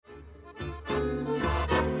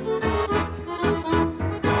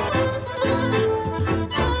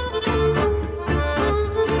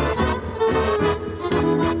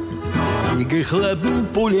Wychlebny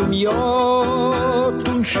pulemjot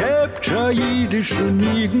und szepcze jüdischen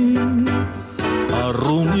Nigen. A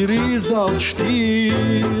Rumi riesalt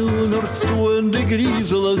still, nur stuende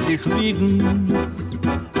Griesel sich wiegen.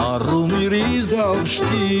 A Rumi riesalt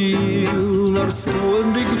still, nur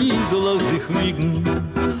stuende Griesel sich wiegen.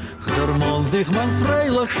 Der Mann sich mein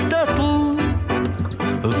freilich Städtel,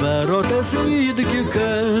 wer hat es nicht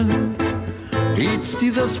gekannt? Jetzt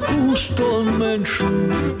dieses Pusteln Menschen,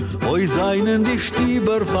 oi seinen die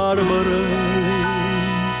Stieber verbereit.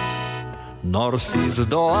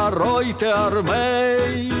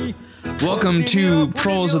 Welcome to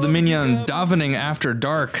Proles of the Minyan Davening After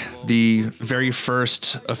Dark, the very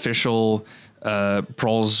first official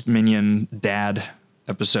Proles Minyan Dad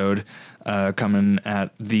episode coming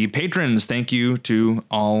at the patrons. Thank you to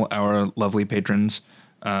all our lovely patrons.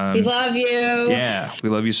 We love you. Yeah, we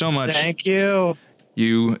love you so much. Thank you.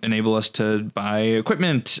 You enable us to buy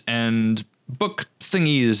equipment and book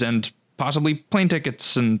thingies and possibly plane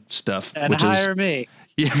tickets and stuff. And hire me.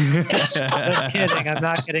 Yeah. Just kidding. I'm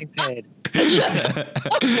not getting paid.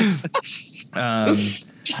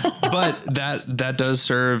 But that does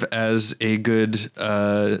serve as a good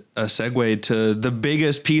a segue to the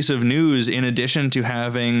biggest piece of news. In addition to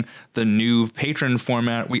having the new patron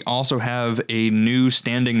format, we also have a new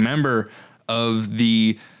standing member of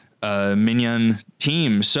the Minyan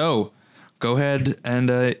team. So go ahead and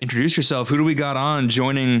introduce yourself. Who do we got on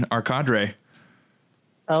joining our cadre?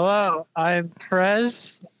 Hello, I'm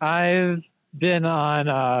Prez. I've been on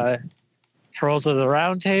Pearls of the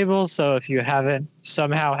Round Table, so if you haven't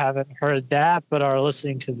heard that but are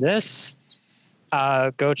listening to this,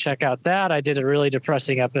 go check out that. I did a really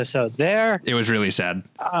depressing episode there. It was really sad.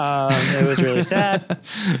 It was really sad.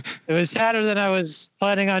 It was sadder than I was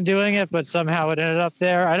planning on doing it, but somehow it ended up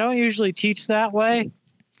there. I don't usually teach that way.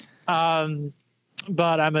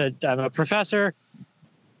 But I'm a professor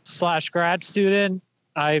 / grad student.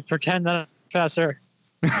 I pretend that I'm a professor,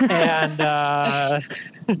 and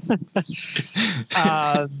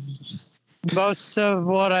most of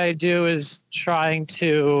what I do is trying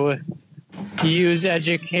to use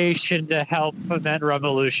education to help prevent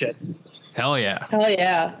revolution. Hell yeah. Hell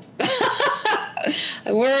yeah.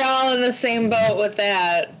 We're all in the same boat with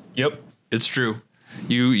that. Yep, it's true.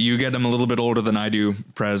 You get them a little bit older than I do,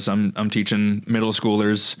 Prez. I'm teaching middle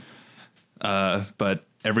schoolers, but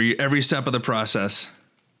every step of the process.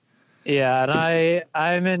 Yeah, and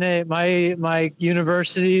I'm in my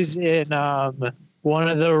university's in one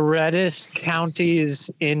of the reddest counties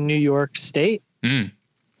in New York State. Mm.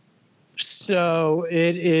 So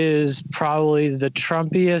it is probably the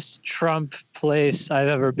Trumpiest Trump place I've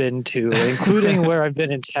ever been to, including where I've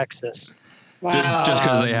been in Texas. Wow. Just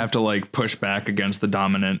because they have to like push back against the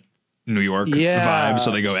dominant New York vibe, so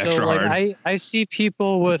they go extra hard. I see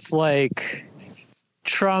people with like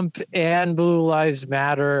Trump and Blue Lives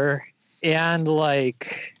Matter and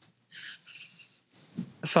like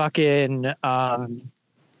fucking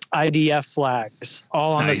IDF flags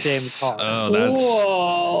all on the same car. Oh,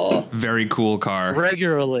 that's very cool car.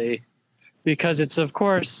 Regularly, because it's of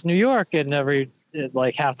course New York and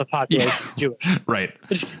like half the population is Jewish. Right.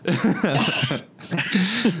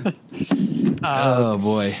 Oh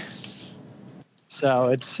boy. So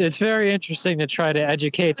it's very interesting to try to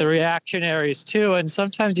educate the reactionaries too, and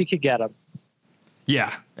sometimes you could get them.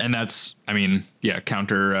 Yeah, and that's, I mean, yeah,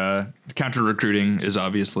 counter recruiting is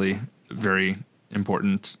obviously a very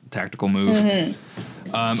important tactical move.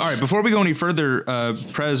 Mm-hmm. All right, before we go any further,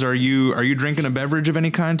 Prez, are you drinking a beverage of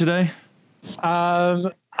any kind today?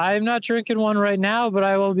 I'm not drinking one right now, but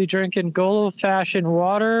I will be drinking good old-fashioned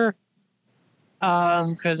water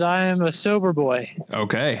because I am a sober boy.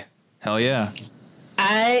 Okay, hell yeah.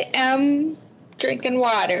 I am drinking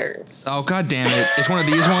water. Oh, God damn it. It's one of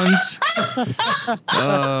these ones?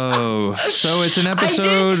 Oh, so it's an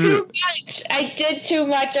episode. I did too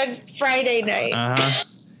much on Friday night.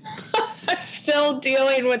 Uh-huh. I'm still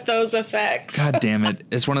dealing with those effects. God damn it.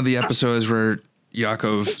 It's one of the episodes where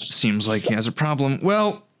Yaakov seems like he has a problem.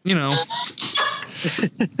 Well, you know.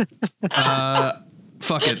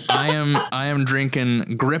 Fuck it. I am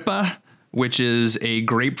drinking Grippa, which is a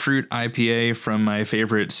grapefruit IPA from my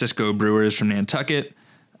favorite Cisco brewers from Nantucket.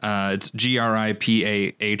 It's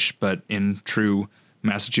Gripah, but in true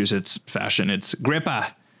Massachusetts fashion, it's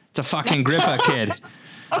Grippa. It's a fucking Grippa, kid.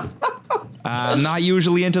 I'm not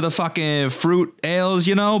usually into the fucking fruit ales,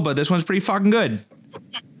 you know, but this one's pretty fucking good.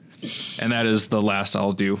 And that is the last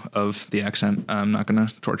I'll do of the accent. I'm not going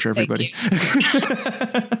to torture everybody.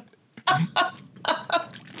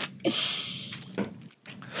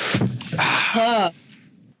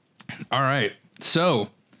 All right. So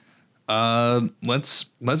Let's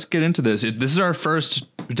get into this. This is our first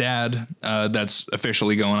dad that's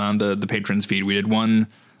officially going on the patrons feed. We did one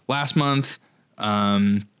last month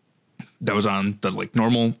that was on the like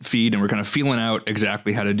normal feed, and we're kind of feeling out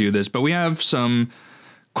exactly how to do this. But we have some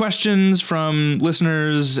questions from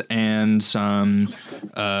listeners and some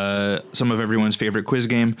of everyone's favorite quiz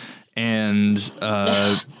game, and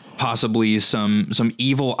possibly some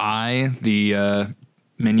Evil Eye, the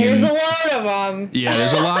minion. There's a lot of them. Yeah,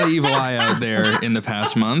 there's a lot of Evil Eye out there in the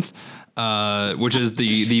past month, which is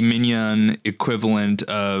the minion equivalent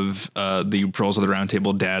of the Pearls of the Round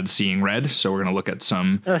Table dad seeing red. So we're gonna look at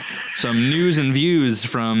some news and views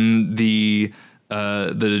from the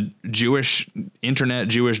Jewish internet,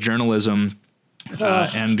 Jewish journalism,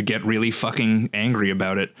 and get really fucking angry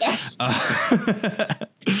about it.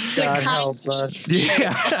 God help us.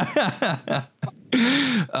 Yeah.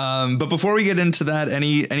 But before we get into that,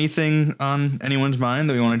 anything on anyone's mind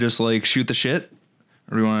that we want to just like shoot the shit,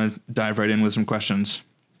 or we want to dive right in with some questions?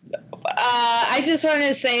 I just want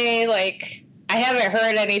to say, like, I haven't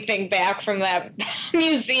heard anything back from that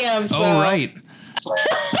museum. So Oh, right.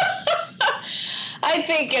 I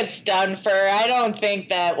think it's done for. I don't think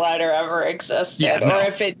that letter ever existed. Yeah, no. Or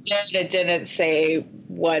if it did, it didn't say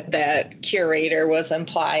what that curator was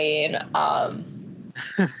implying.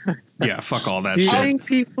 Yeah, fuck all that Do you shit. think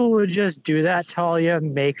people would just do that, Talia?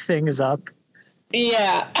 Make things up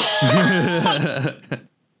Yeah.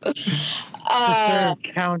 to serve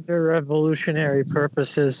counter-revolutionary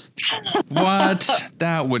purposes? What?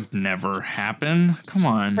 That would never happen. Come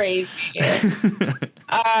on. Crazy.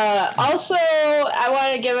 Also, I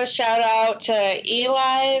want to give a shout out to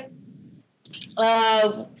Eli.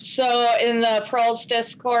 So in the Pearls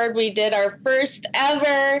Discord, we did our first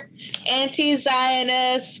ever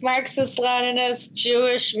anti-Zionist, Marxist-Leninist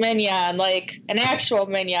Jewish minyan, like an actual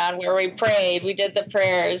minyan where we prayed, we did the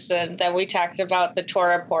prayers, and then we talked about the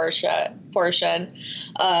Torah portion.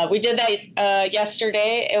 We did that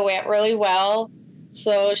yesterday. It went really well.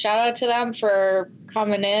 So shout out to them for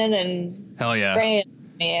coming in and Hell yeah. praying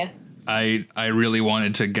with me. I really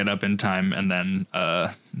wanted to get up in time, and then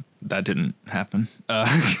that didn't happen.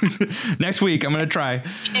 Next week, I'm going to try.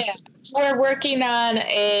 Yeah. We're working on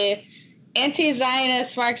a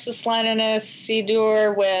anti-Zionist, Marxist-Leninist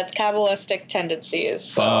Siddur with Kabbalistic tendencies.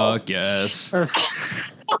 So Fuck yes.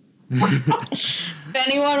 if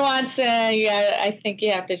anyone wants in, I think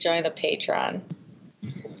you have to join the Patreon.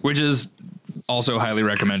 Which is also highly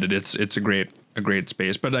recommended. It's a great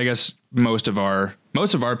space. But I guess most of our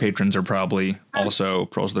patrons are probably also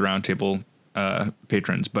Pearls of the Round Table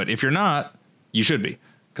patrons. But if you're not, you should be,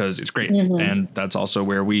 because it's great. Mm-hmm. And that's also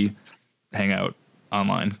where we hang out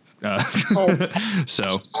online.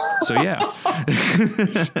 So yeah.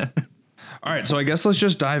 All right. So I guess let's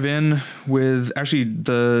just dive in with actually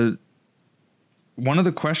one of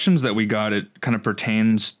the questions that we got. It kind of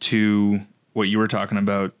pertains to what you were talking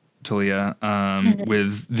about, Talia,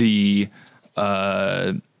 with the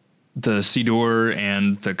Siddur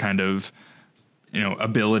and the kind of,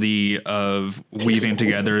 ability of weaving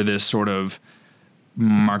together this sort of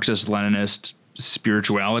Marxist-Leninist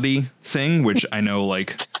spirituality thing, which I know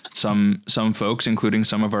like some folks, including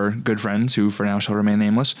some of our good friends who for now shall remain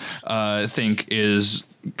nameless, think is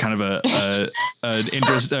kind of an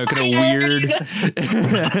interest, kind of weird,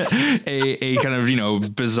 a kind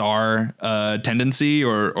of, bizarre tendency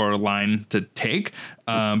or line to take.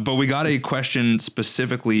 But we got a question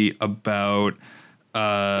specifically about,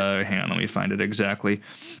 hang on, let me find it exactly.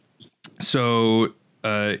 So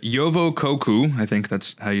Yovo Koku, I think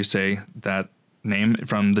that's how you say that name,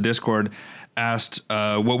 from the Discord, asked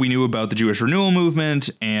what we knew about the Jewish Renewal Movement,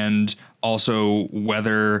 and also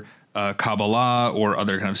whether Kabbalah or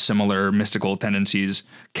other kind of similar mystical tendencies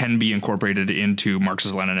can be incorporated into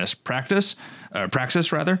Marxist-Leninist praxis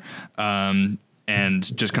rather, and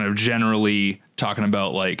just kind of generally talking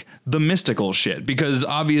about like the mystical shit, because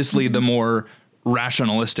obviously the more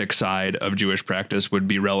rationalistic side of Jewish practice would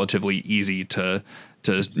be relatively easy to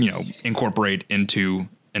incorporate into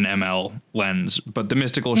an ML lens, but the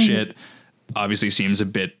mystical shit obviously seems a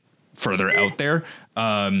bit further out there.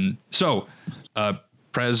 So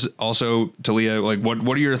Prez, also Talia, like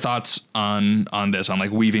what are your thoughts on this, on like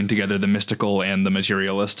weaving together the mystical and the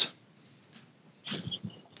materialist?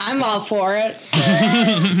 I'm all for it.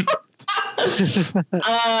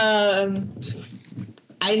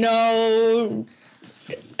 I know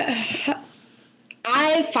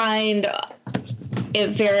I find it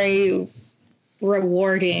very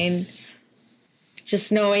rewarding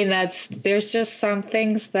just knowing that there's just some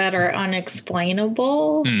things that are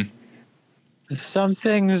unexplainable. Some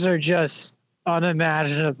things are just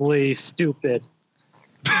unimaginably stupid.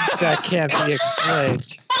 that can't be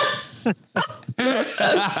explained.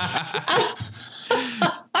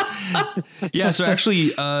 Yeah, so actually,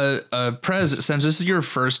 Prez, since this is your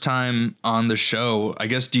first time on the show, I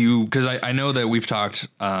guess because I know that we've talked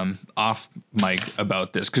off mic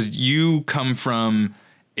about this, because you come from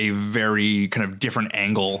a very kind of different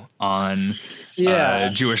angle on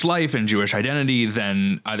Jewish life and Jewish identity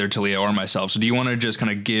than either Talia or myself. So do you want to just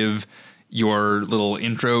kind of give your little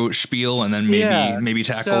intro spiel and then maybe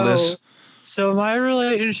tackle this? So my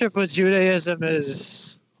relationship with Judaism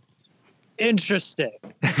is interesting.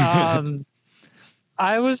 I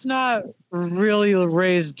was not really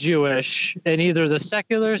raised Jewish in either the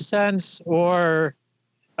secular sense or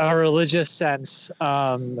a religious sense.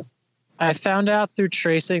 I found out through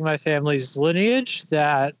tracing my family's lineage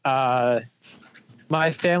that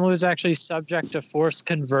my family was actually subject to forced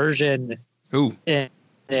conversion in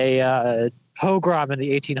a pogrom in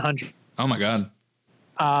the 1800s. Oh my God.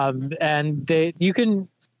 And you can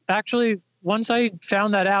actually, once I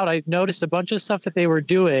found that out, I noticed a bunch of stuff that they were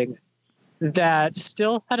doing that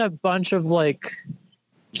still had a bunch of like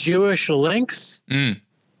Jewish links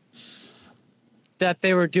that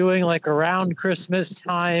they were doing like around Christmas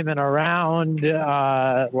time and around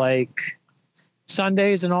like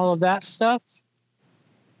Sundays and all of that stuff.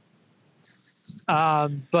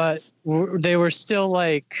 But they were still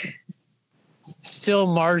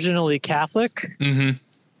marginally Catholic. Mm-hmm.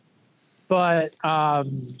 But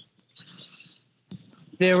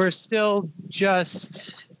they were still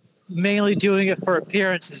just mainly doing it for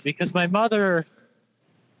appearances, because my mother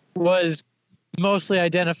was mostly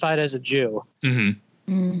identified as a Jew.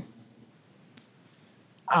 Mm-hmm.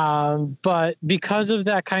 But because of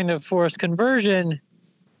that kind of forced conversion,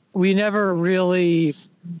 we never really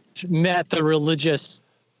met the religious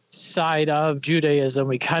side of Judaism.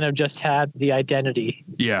 We kind of just had the identity.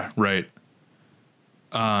 Yeah, right.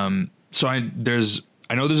 So I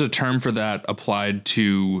know there's a term for that applied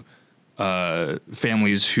to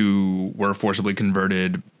families who were forcibly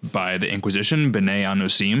converted by the Inquisition, B'nai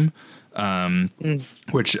Anusim,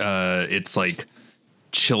 which it's like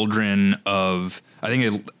children of, I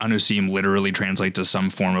think Anusim literally translates to some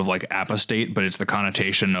form of like apostate, but it's the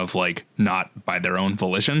connotation of like not by their own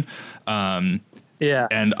volition. Yeah.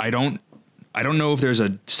 And I don't know if there's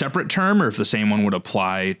a separate term or if the same one would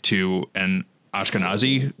apply to an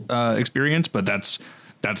Ashkenazi experience, but that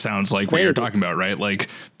sounds like what you're talking about, right? Like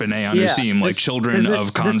B'nai Anusim, like children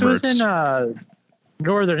of converts. This was in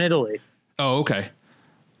northern Italy. Oh, okay.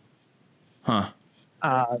 Huh.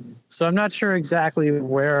 So I'm not sure exactly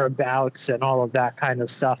whereabouts and all of that kind of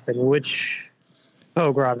stuff and which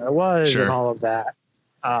pogrom it was and all of that.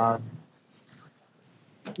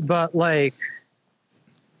 But like,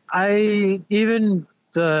 even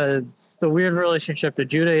the weird relationship to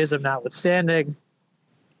Judaism notwithstanding,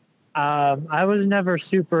 I was never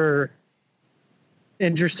super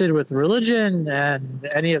interested with religion and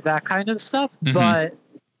any of that kind of stuff. Mm-hmm. But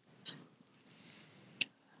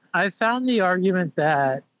I found the argument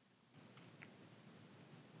that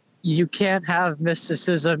you can't have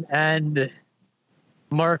mysticism and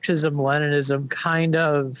Marxism, Leninism kind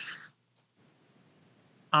of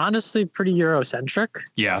honestly pretty Eurocentric.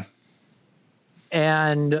 Yeah.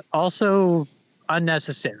 And also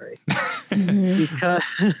unnecessary.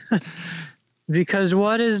 Because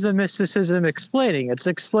what is the mysticism explaining? It's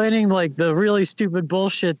explaining like the really stupid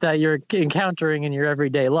bullshit that you're encountering in your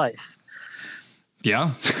everyday life.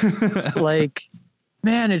 Yeah. Like,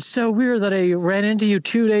 man, it's so weird that I ran into you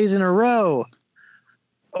 2 days in a row.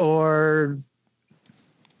 Or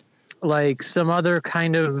like some other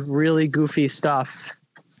kind of really goofy stuff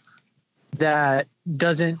that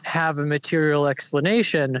doesn't have a material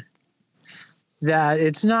explanation, that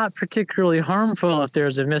it's not particularly harmful if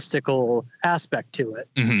there's a mystical aspect to it.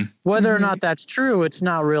 Mm-hmm. Whether or not that's true, it's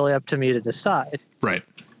not really up to me to decide. Right.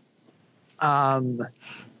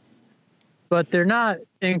 But they're not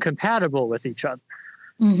incompatible with each other.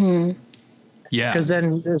 Mm-hmm. Yeah. Because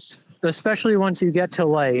then, especially once you get to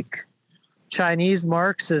like Chinese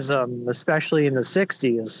Marxism, especially in the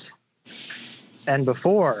 60s and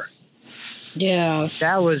before, yeah,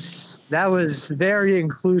 that was very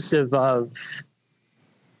inclusive of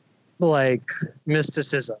like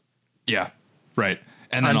mysticism. Yeah, right.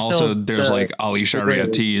 And then also there's like Ali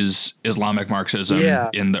Shariati's Islamic Marxism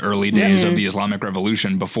in the early days of the Islamic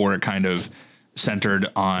Revolution, before it kind of centered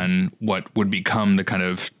on what would become the kind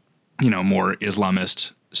of, more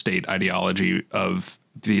Islamist state ideology of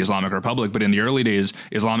the Islamic Republic. But in the early days,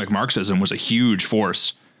 Islamic Marxism was a huge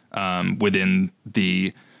force within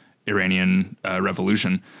the Iranian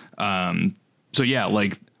Revolution. So yeah,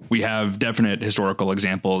 like we have definite historical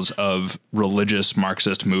examples of religious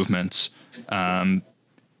Marxist movements,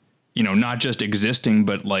 not just existing,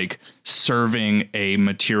 but like serving a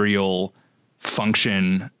material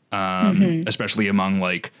function, especially among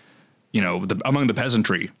like, among the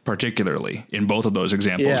peasantry, particularly in both of those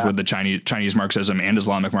examples with the Chinese Marxism and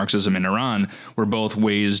Islamic Marxism in Iran were both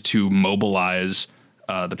ways to mobilize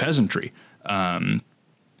the peasantry,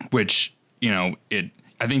 which,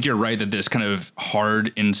 I think you're right that this kind of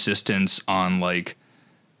hard insistence on like,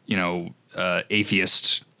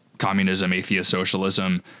 atheist communism, atheist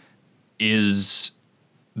socialism is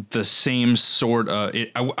the same sort of,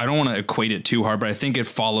 I don't want to equate it too hard, but I think it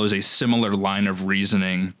follows a similar line of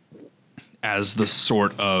reasoning as the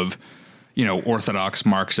sort of, orthodox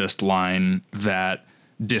Marxist line that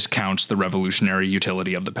discounts the revolutionary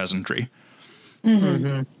utility of the peasantry.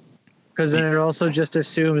 Because then it also just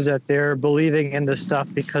assumes that they're believing in this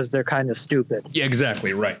stuff because they're kind of stupid. Yeah,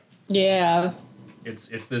 exactly. Right. Yeah. It's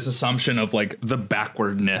this assumption of like the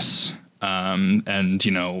backwardness, and,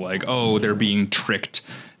 like, oh, they're being tricked.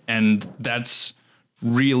 And that's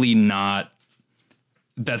really not,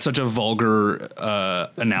 that's such a vulgar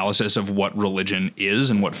analysis of what religion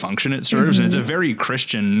is and what function it serves. And it's a very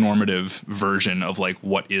Christian normative version of like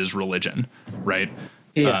what is religion, right?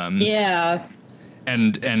 Yeah.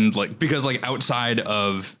 And like, because like outside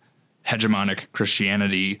of hegemonic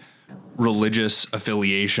Christianity, religious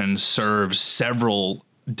affiliation serves several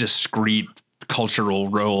discrete cultural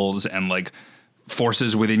roles and like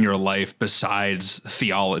forces within your life besides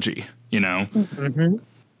theology,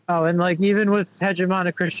 Oh, and like even with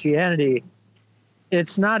hegemonic Christianity,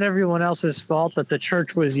 it's not everyone else's fault that the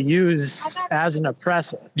church was used as an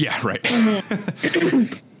oppressor. Yeah, right.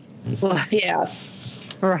 Yeah.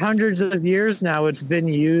 For hundreds of years now, it's been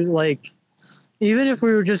used, like, even if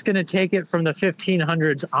we were just going to take it from the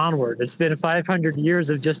 1500s onward, it's been 500 years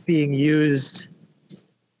of just being used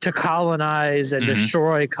to colonize and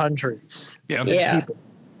destroy countries. Yep. And people.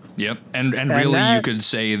 Yep. And really that, you could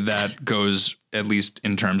say that goes, at least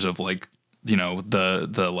in terms of like,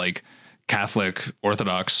 the like Catholic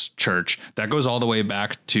Orthodox Church, that goes all the way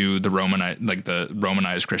back to the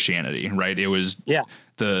Romanized Christianity, right? It was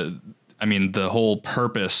the whole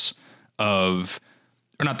purpose of,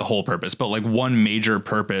 or not the whole purpose, but like one major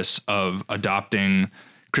purpose of adopting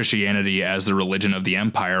Christianity as the religion of the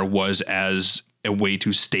empire was as a way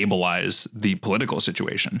to stabilize the political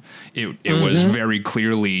situation. It was very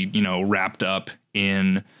clearly, wrapped up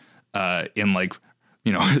in like,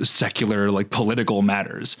 secular, like political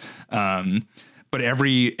matters. But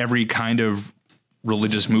every kind of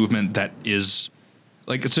religious movement that is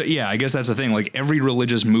like, so yeah, I guess that's the thing. Like every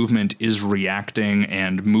religious movement is reacting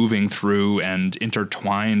and moving through and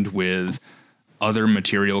intertwined with other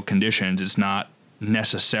material conditions. It's not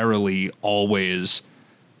necessarily always,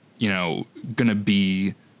 going to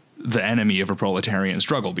be the enemy of a proletarian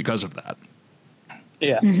struggle because of that.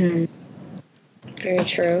 Yeah. Very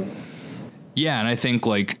true. Yeah. And I think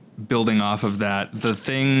like building off of that, the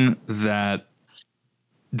thing that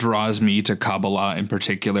draws me to Kabbalah in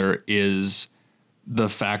particular is the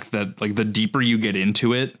fact that like the deeper you get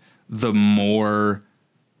into it, the more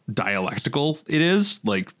dialectical it is.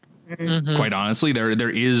 Like, quite honestly, there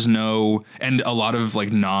is no, and a lot of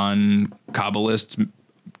like non-Kabbalists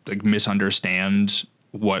like misunderstand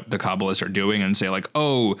what the Kabbalists are doing and say like,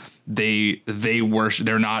 oh, they worship,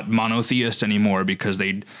 they're not monotheists anymore because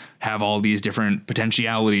they have all these different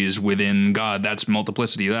potentialities within God. That's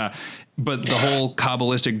multiplicity. That, but the whole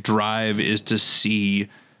Kabbalistic drive is to see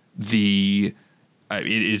the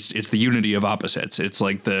it's the unity of opposites. It's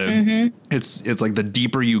like the it's like the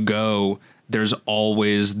deeper you go, there's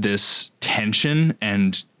always this tension,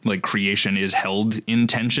 and like creation is held in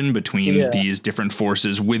tension between these different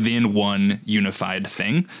forces within one unified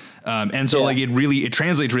thing. And so like it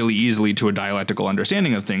translates really easily to a dialectical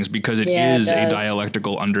understanding of things because it is a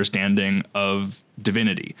dialectical understanding of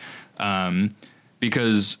divinity.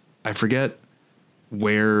 Because I forget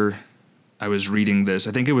where I was reading this.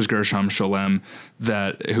 I think it was Gershom Scholem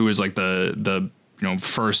who was like the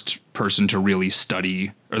first person to really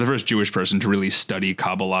study, or the first Jewish person to really study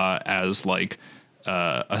Kabbalah as like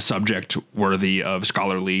a subject worthy of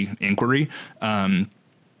scholarly inquiry. And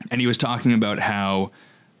he was talking about how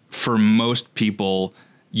for most people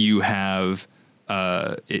you have,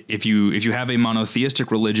 if you have a monotheistic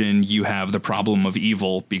religion, you have the problem of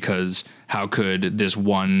evil, because how could this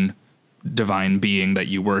one divine being that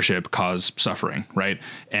you worship cause suffering, right?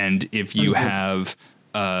 And if you have,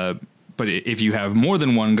 but if you have more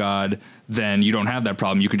than one God, then you don't have that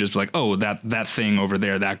problem. You could just be like, oh, that thing over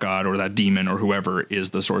there, that God or that demon or whoever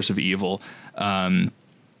is the source of evil.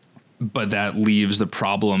 but that leaves the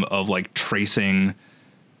problem of like tracing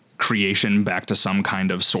creation back to some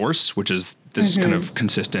kind of source, which is this kind of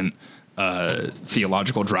consistent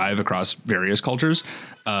theological drive across various cultures.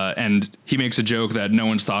 And he makes a joke that no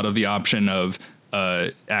one's thought of the option of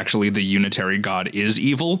actually the unitary God is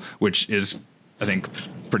evil, which is, I think,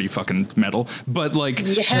 pretty fucking metal. But like,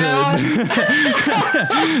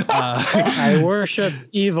 I worship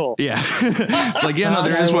evil. Yeah. It's like, yeah, no,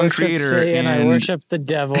 there is one creator. And I worship the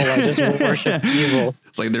devil. I just worship evil.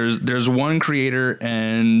 It's like there's one creator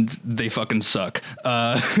and they fucking suck.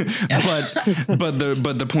 But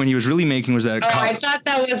the point he was really making was that I thought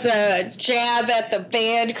that was a jab at the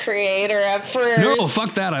band creator at first. No,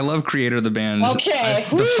 fuck that. I love Creator the band. Okay.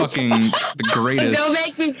 The greatest. Don't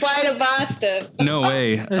make me fly to Boston. No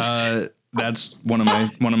way. That's one of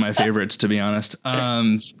my favorites, to be honest.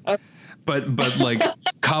 But like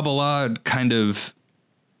Kabbalah kind of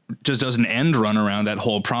just does an end run around that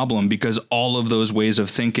whole problem, because all of those ways of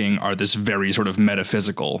thinking are this very sort of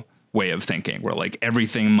metaphysical way of thinking, where like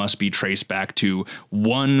everything must be traced back to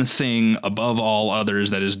one thing above all others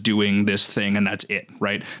that is doing this thing, and that's it,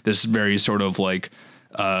 right? This very sort of like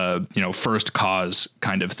first cause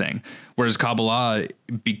kind of thing. Whereas Kabbalah,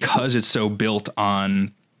 because it's so built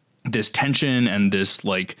on this tension and this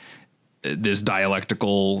like this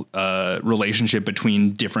dialectical relationship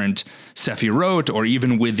between different Sephirot, or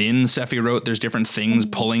even within Sephirot, there's different things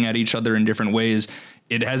pulling at each other in different ways.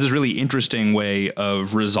 It has this really interesting way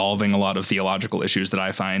of resolving a lot of theological issues that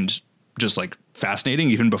I find just like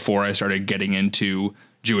fascinating. Even before I started getting into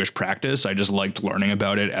Jewish practice, I just liked learning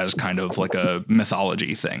about it as kind of like a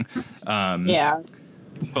mythology thing.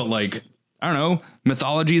 But like, I don't know,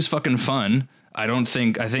 mythology is fucking fun. I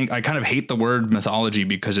kind of hate the word mythology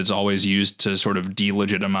because it's always used to sort of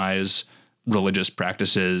delegitimize religious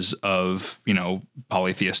practices of,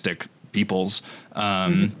 polytheistic peoples.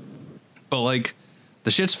 But like,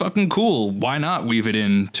 the shit's fucking cool. Why not weave it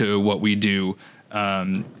into what we do?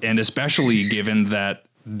 And especially given that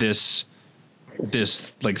this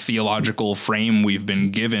like theological frame we've been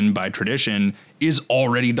given by tradition is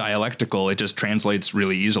already dialectical. It just translates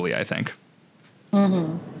really easily, I think.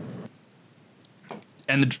 Mm-hmm.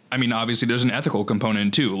 And I mean, obviously there's an ethical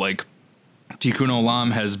component too. Like Tikkun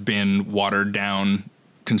Olam has been watered down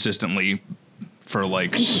consistently for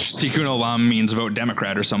like Tikkun Olam means vote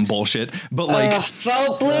Democrat or some bullshit. But like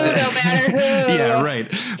vote blue no matter who. Yeah, right.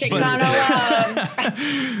 Tikkun Olam.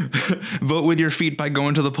 Vote with your feet by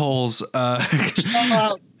going to the polls.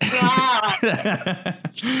 Oh God.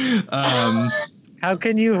 How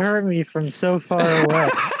can you hurt me from so far away?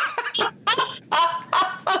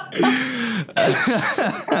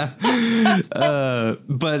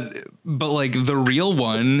 But like the real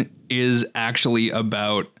one is actually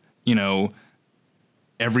about,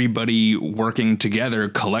 everybody working together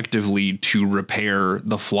collectively to repair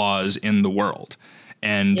the flaws in the world.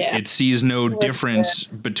 And it sees no difference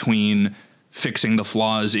between fixing the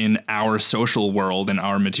flaws in our social world and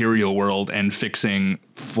our material world and fixing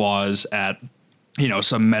flaws at,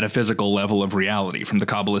 some metaphysical level of reality. From the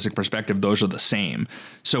Kabbalistic perspective, those are the same.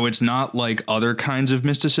 So it's not like other kinds of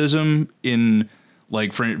mysticism in,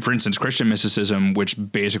 like, for instance, Christian mysticism, which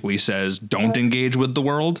basically says don't engage with the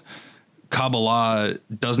world. Kabbalah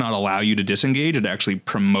does not allow you to disengage. It actually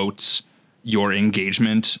promotes your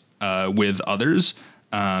engagement with others.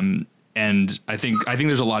 And I think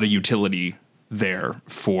there's a lot of utility there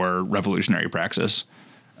for revolutionary praxis.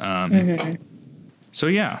 So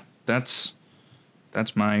yeah, that's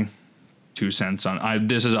my 2 cents on.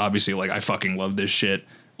 This is obviously like, I fucking love this shit.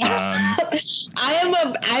 I'm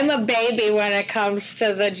a baby when it comes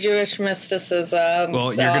to the Jewish mysticism.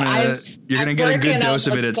 Well, so you're gonna get a good dose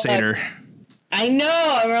of it at Seder. I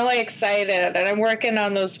know. I'm really excited, and I'm working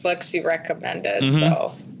on those books you recommended. Mm-hmm.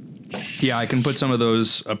 So yeah, I can put some of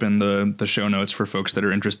those up in the show notes for folks that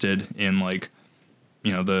are interested in like,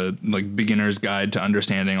 the like beginner's guide to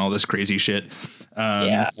understanding all this crazy shit.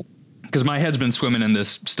 Because my head's been swimming in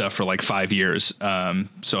this stuff for like 5 years.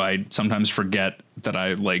 So I sometimes forget that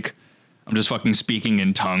I'm just fucking speaking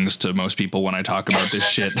in tongues to most people when I talk about this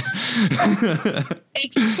shit.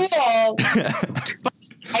 It's cool.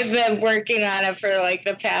 I've been working on it for like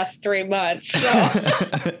the past 3 months. So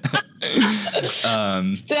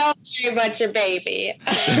still very much a baby.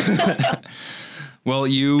 Well,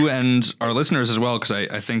 you and our listeners as well, because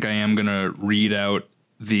I think I am going to read out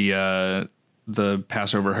the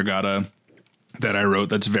Passover Haggadah that I wrote.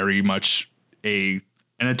 That's very much an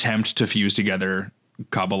attempt to fuse together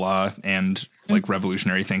Kabbalah and like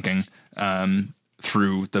revolutionary thinking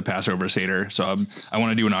through the Passover Seder. So I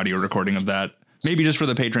want to do an audio recording of that, maybe just for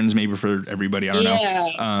the patrons, maybe for everybody. I don't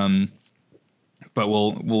know. but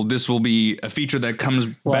this will be a feature that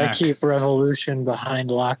comes Why back. keep revolution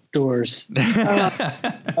behind locked doors?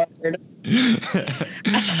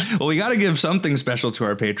 Well, we got to give something special to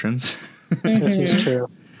our patrons. This is true.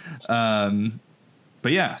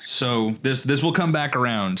 But yeah, so this will come back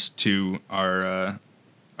around to our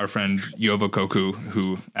friend Yova Koku,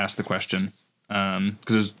 who asked the question, because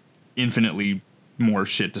there's infinitely more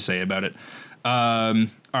shit to say about it. All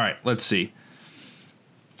right, let's see.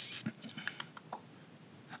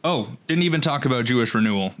 Oh, didn't even talk about Jewish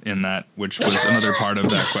renewal in that, which was another part of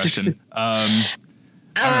that question. I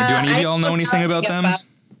don't know, do any of y'all know anything about them?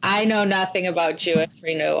 I know nothing about Jewish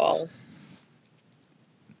renewal.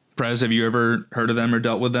 Prez, have you ever heard of them or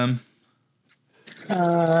dealt with them?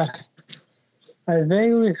 I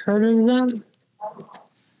vaguely heard of them,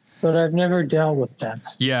 but I've never dealt with them.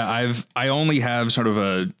 Yeah, I only have sort of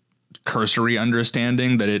a cursory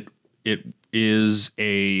understanding that it is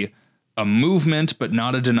a movement, but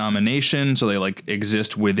not a denomination. So they like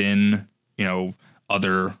exist within,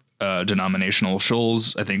 other denominational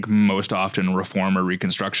shuls. I think most often Reform or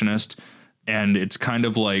Reconstructionist. And it's kind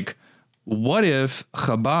of like, what if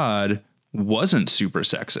Chabad wasn't super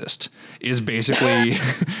sexist is basically,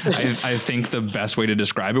 I think the best way to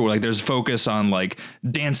describe it, where like there's focus on like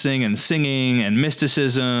dancing and singing and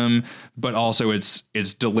mysticism, but also it's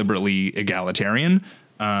deliberately egalitarian.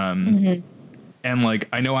 And like,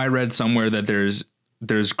 I know I read somewhere that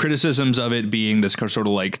there's criticisms of it being this sort of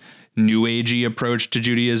like new agey approach to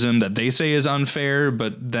Judaism that they say is unfair.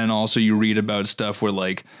 But then also you read about stuff where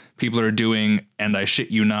like people are doing, and I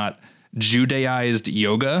shit you not, Judaized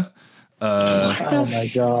yoga. Oh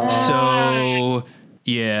my God. So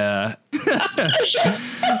yeah,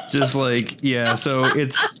 just like, yeah. So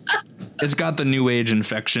it's got the new age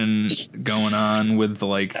infection going on with the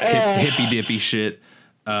like hippy dippy shit.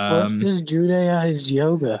 What is Judaized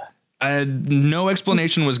yoga? No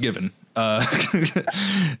explanation was given. Lots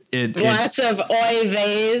of oy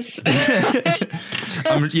veys.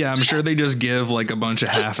 I'm sure they just give like a bunch of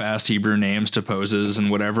half-assed Hebrew names to poses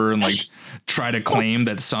and whatever, and like try to claim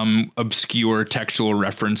that some obscure textual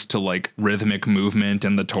reference to like rhythmic movement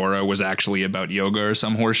in the Torah was actually about yoga or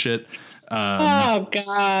some horse shit. Oh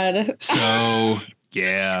God. So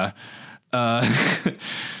yeah.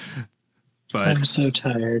 But I'm so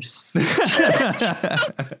tired.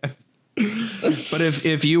 But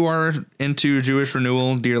if you are into Jewish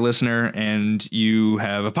renewal, dear listener, and you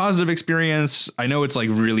have a positive experience, I know it's like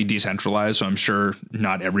really decentralized, so I'm sure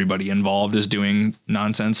not everybody involved is doing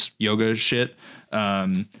nonsense yoga shit.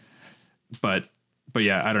 But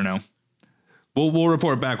yeah, I don't know. We'll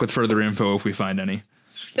report back with further info if we find any.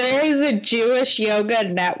 There is a Jewish yoga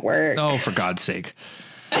network. Oh, for God's sake.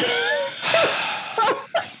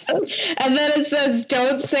 And then it says,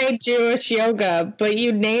 don't say Jewish yoga, but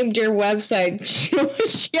you named your website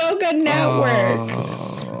Jewish Yoga Network.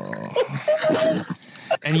 Oh.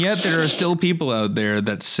 And yet there are still people out there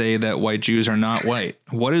that say that white Jews are not white.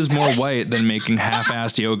 What is more white than making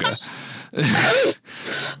half-assed yoga?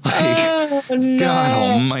 No. God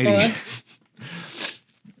almighty.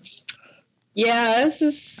 Yeah, this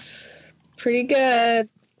is pretty good.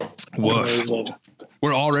 Woof.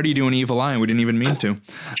 We're already doing Evil Eye, and we didn't even mean to.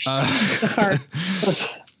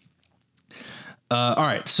 All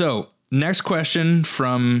right. So next question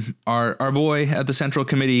from our boy at the Central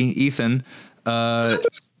Committee, Ethan.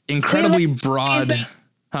 Incredibly broad.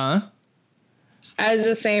 Huh? I was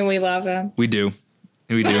just saying we love him. We do.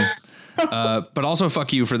 But also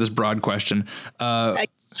fuck you for this broad question. What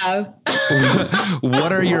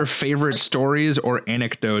are your favorite stories or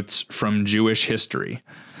anecdotes from Jewish history?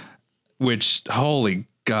 Which, holy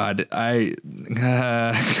God,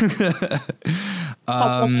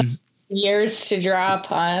 years to draw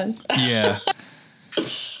upon. Yeah.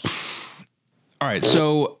 All right.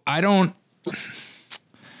 So I don't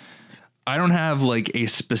have like a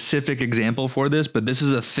specific example for this, but this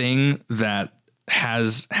is a thing that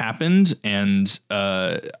has happened. And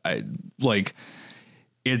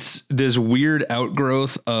it's this weird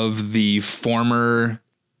outgrowth of the former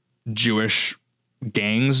Jewish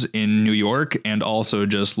gangs in New York, and also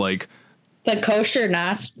just like the kosher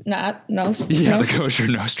Nostra. The kosher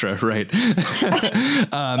Nostra, right?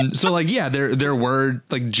 So like, yeah, there were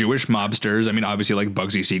like Jewish mobsters. I mean, obviously like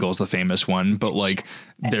Bugsy Siegel's the famous one, but like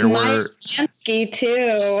there were Lansky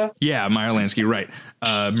too. Yeah, Meyer Lansky, right?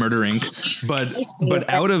 Murder Inc. But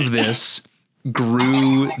out of this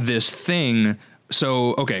grew this thing.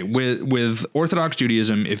 So okay, with Orthodox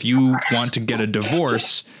Judaism, if you want to get a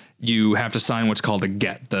divorce, you have to sign what's called a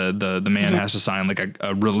get. The man has to sign like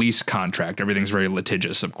a release contract. Everything's very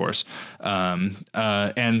litigious, of course.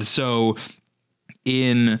 And so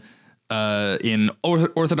in in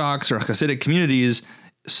Orthodox or Hasidic communities,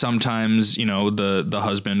 sometimes, the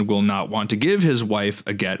husband will not want to give his wife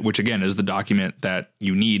a get, which again is the document that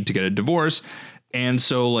you need to get a divorce. And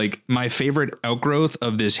so like my favorite outgrowth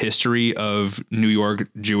of this history of New York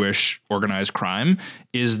Jewish organized crime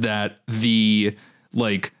is that the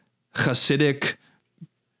like Hasidic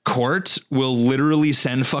court will literally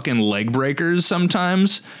send fucking leg breakers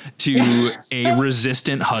sometimes to a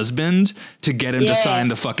resistant husband to get him to sign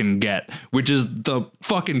the fucking get, which is the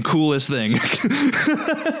fucking coolest thing.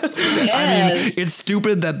 I mean, it's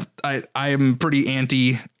stupid that I am pretty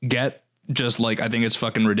anti get. Just like, I think it's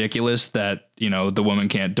fucking ridiculous that, the woman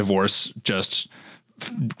can't divorce just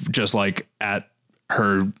like at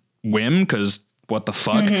her whim, because what the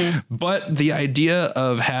fuck? Mm-hmm. But the idea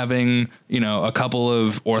of having, a couple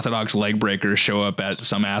of Orthodox leg breakers show up at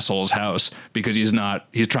some asshole's house because he's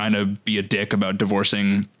trying to be a dick about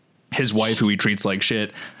divorcing his wife who he treats like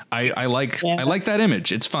shit. I like that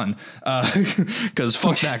image. It's fun. Cause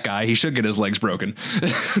fuck that guy. He should get his legs broken.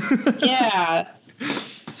 Yeah.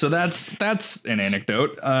 So that's an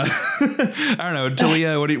anecdote. I don't know,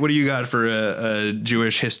 Talia, what do you got for a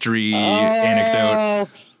Jewish history anecdote? Oh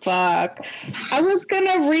fuck! I was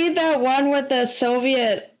gonna read that one with the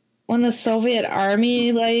Soviet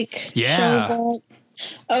army shows up.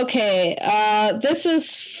 Okay, this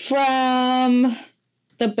is from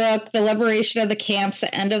the book "The Liberation of the Camps: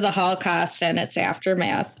 The End of the Holocaust and Its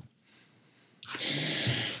Aftermath."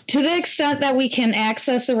 To the extent that we can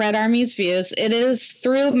access the Red Army's views, it is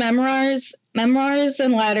through memoirs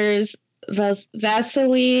and letters.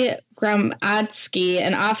 Vasily Gromadsky,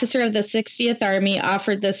 an officer of the 60th Army,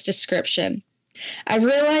 offered this description. I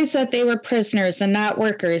realized that they were prisoners and not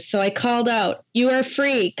workers, so I called out, "You are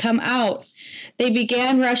free, come out." They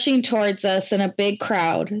began rushing towards us in a big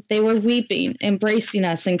crowd. They were weeping, embracing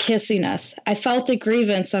us, and kissing us. I felt a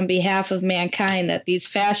grievance on behalf of mankind that these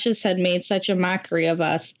fascists had made such a mockery of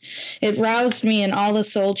us. It roused me and all the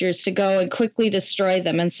soldiers to go and quickly destroy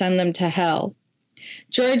them and send them to hell.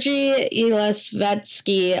 Georgy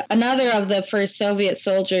Ilisvetsky, another of the first Soviet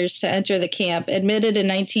soldiers to enter the camp, admitted in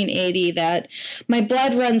 1980 that my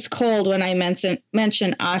blood runs cold when I mention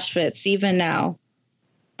Auschwitz, even now.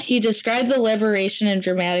 He described the liberation in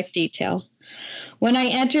dramatic detail. When I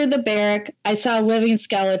entered the barrack, I saw living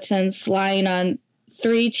skeletons lying on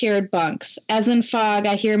 3-tiered bunks. As in fog,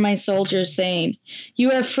 I hear my soldiers saying,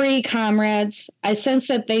 "You are free, comrades." I sense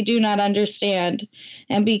that they do not understand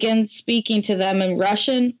and begin speaking to them in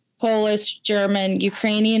Russian, Polish, German,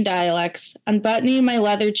 Ukrainian dialects. Unbuttoning my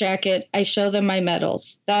leather jacket, I show them my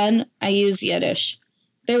medals. Then I use Yiddish.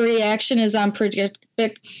 Their reaction is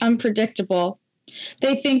unpredictable.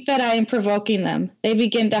 They think that I am provoking them. They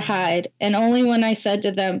begin to hide, and only when I said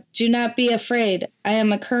to them, "Do not be afraid. I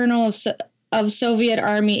am a colonel of Soviet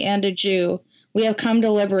army and a Jew. We have come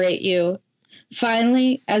to liberate you."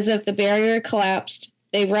 Finally, as if the barrier collapsed,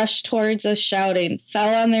 they rushed towards us shouting,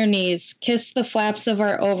 fell on their knees, kissed the flaps of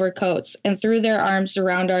our overcoats, and threw their arms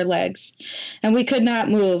around our legs. And we could not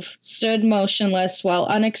move, stood motionless while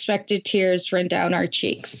unexpected tears ran down our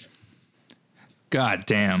cheeks. God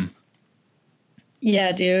damn.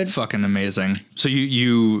 Yeah, dude. Fucking amazing. So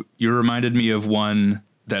you reminded me of one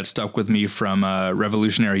that stuck with me from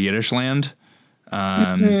Revolutionary Yiddish Land.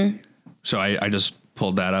 So I just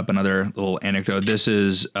pulled that up, another little anecdote. This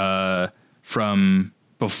is from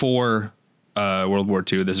before World War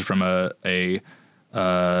II. This is from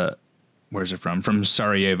where's it from? From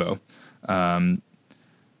Sarajevo. And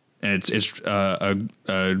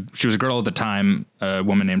she was a girl at the time, a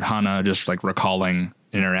woman named Hannah, just like recalling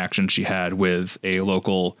an interaction she had with a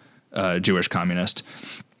local Jewish communist.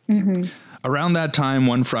 Mm-hmm. Around that time,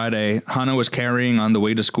 one Friday, Hannah was carrying on the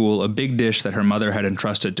way to school a big dish that her mother had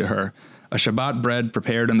entrusted to her, a Shabbat bread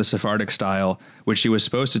prepared in the Sephardic style, which she was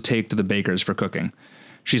supposed to take to the baker's for cooking.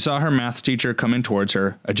 She saw her maths teacher coming towards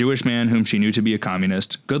her, a Jewish man whom she knew to be a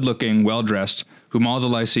communist, good-looking, well-dressed, whom all the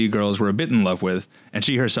Lycée girls were a bit in love with, and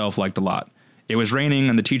she herself liked a lot. It was raining,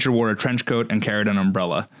 and the teacher wore a trench coat and carried an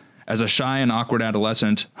umbrella. As a shy and awkward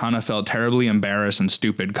adolescent, Hannah felt terribly embarrassed and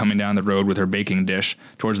stupid coming down the road with her baking dish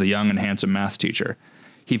towards the young and handsome math teacher.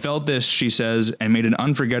 He felt this, she says, and made an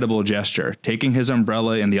unforgettable gesture, taking his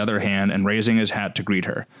umbrella in the other hand and raising his hat to greet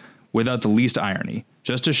her, without the least irony,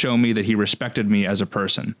 just to show me that he respected me as a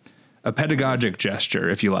person. A pedagogic gesture,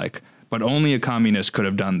 if you like, but only a communist could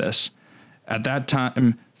have done this. At that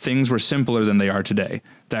time, things were simpler than they are today.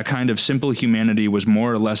 That kind of simple humanity was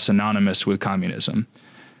more or less synonymous with communism.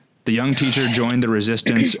 The young teacher joined the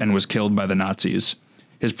resistance and was killed by the Nazis.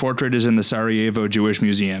 His portrait is in the Sarajevo Jewish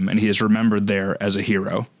Museum, and he is remembered there as a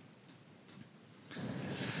hero.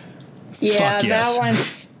 Yeah, Fuck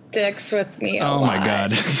yes. dicks with me a Oh lot. my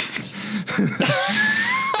God.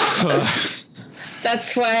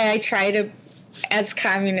 That's why I try to, as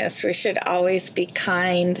communists, we should always be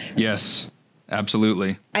kind. Yes,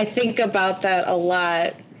 absolutely. I think about that a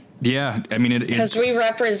lot. Yeah, I mean, because we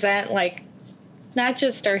represent, like, not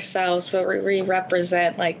just ourselves, but we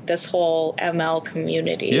represent, like, this whole ML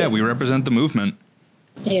community. Yeah, we represent the movement.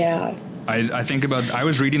 Yeah. I think about, I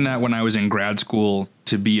was reading that when I was in grad school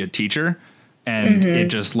to be a teacher, and it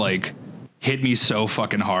just, like, hit me so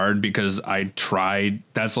fucking hard because I tried,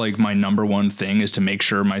 that's, like, my number one thing is to make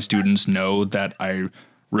sure my students know that I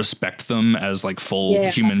respect them as, like, full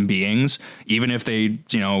human beings, even if they,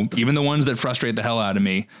 you know, even the ones that frustrate the hell out of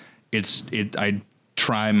me. I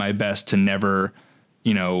try my best to never,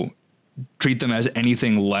 you know, treat them as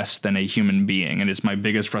anything less than a human being. And it's my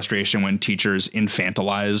biggest frustration when teachers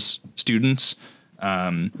infantilize students.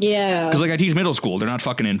 Because, like, I teach middle school. They're not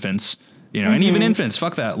fucking infants, you know, and even infants,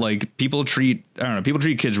 fuck that. Like, people treat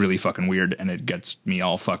kids really fucking weird, and it gets me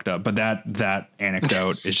all fucked up. But that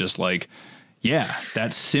anecdote is just like, yeah,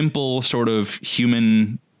 that simple sort of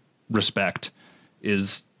human respect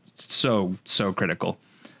is so critical.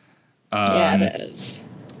 Yeah, it is.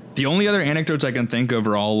 The only other anecdotes I can think of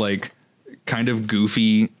are all, like, kind of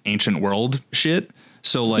goofy ancient world shit.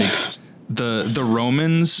 So, like, the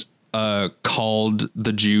Romans called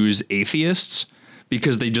the Jews atheists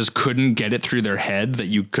because they just couldn't get it through their head that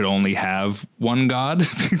you could only have one God.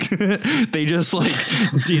 They just, like,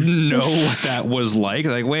 didn't know what that was like.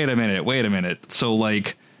 Like, wait a minute. So,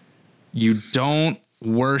 like, you don't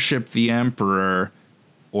worship the emperor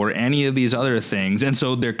or any of these other things. And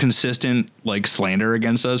so their consistent, like, slander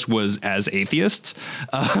against us was as atheists,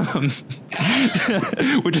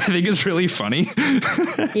 which I think is really funny.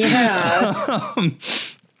 Yeah.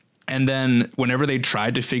 And then whenever they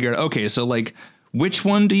tried to figure out, okay, so, like, which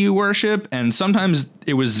one do you worship? And sometimes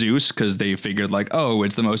it was Zeus because they figured, like, oh,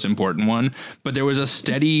 it's the most important one. But there was a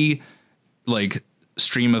steady, like,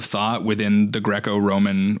 stream of thought within the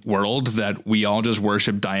Greco-Roman world that we all just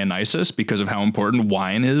worship Dionysus because of how important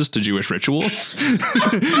wine is to Jewish rituals.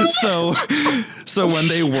 So when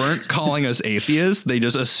they weren't calling us atheists, they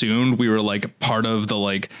just assumed we were, like, part of the,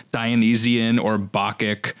 like, Dionysian or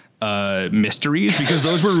Bacchic mysteries, because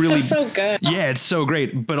those were really so good. Yeah, it's so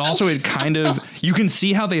great. But also it kind of, you can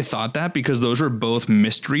see how they thought that because those were both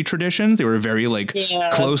mystery traditions. They were very, like,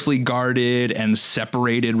 closely guarded and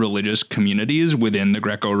separated religious communities within the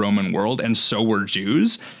Greco-Roman world. And so were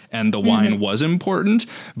Jews, and the wine was important.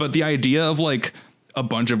 But the idea of, like, a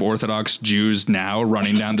bunch of Orthodox Jews now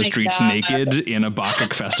running down the streets naked in a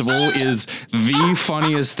Bacchic festival is the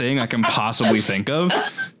funniest thing I can possibly think of.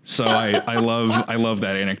 So I love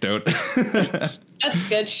that anecdote. That's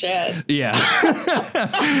good shit. Yeah.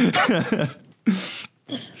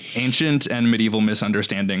 Ancient and medieval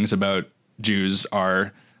misunderstandings about Jews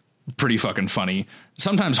are pretty fucking funny.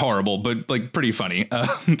 Sometimes horrible, but, like, pretty funny.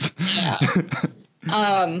 Yeah.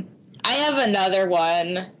 I have another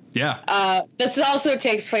one. Yeah. This also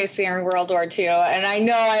takes place during World War II, and I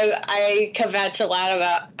know I kvetch a lot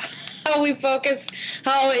about how we focus,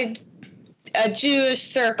 Jewish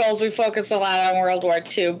circles, we focus a lot on World War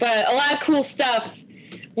II, but a lot of cool stuff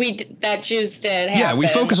that Jews did happen. Yeah, we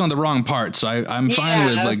focus on the wrong parts. So I'm fine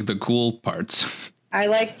with, like, the cool parts. I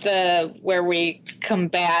like where we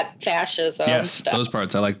combat fascism. Yes, stuff. those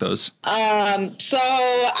parts. I like those. So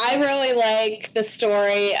I really like the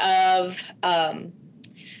story of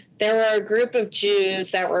there were a group of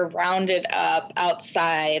Jews that were rounded up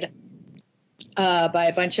outside by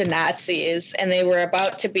a bunch of Nazis, and they were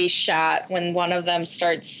about to be shot when one of them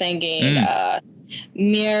starts singing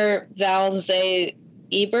Mir Valze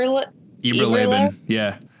Eberleben.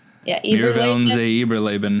 Yeah. Yeah, Mir Eberleben. Valze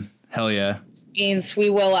Eberleben. Hell yeah. Means we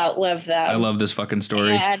will outlive them. I love this fucking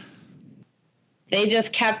story. And they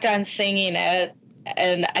just kept on singing it,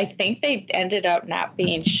 and I think they ended up not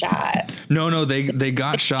being shot. No, they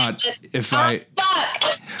got shot. Fuck!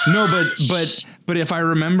 No, but if I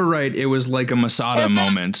remember right, it was like a Masada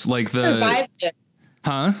moment, like survived it.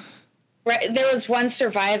 Huh? Right, there was one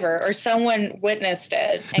survivor, or someone witnessed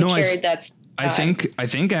it and carried that. I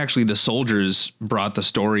think actually the soldiers brought the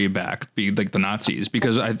story back, like the Nazis,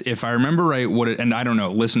 because if I remember right, and I don't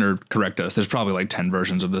know, listener, correct us. There's probably like 10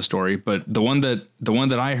 versions of the story, but the one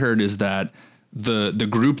that I heard is that the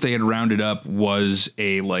group they had rounded up was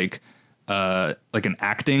a like an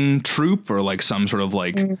acting troupe or like some sort of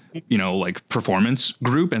like, you know, like performance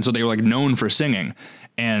group. And so they were like known for singing,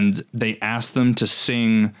 and they asked them to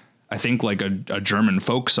sing I think like a German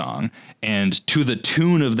folk song, and to the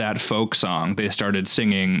tune of that folk song, they started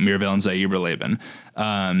singing "Wir wollen sein Überleben,"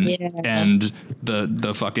 and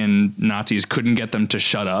the fucking Nazis couldn't get them to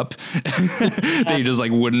shut up. They just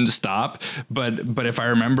like wouldn't stop. But if I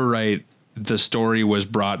remember right, the story was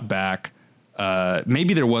brought back.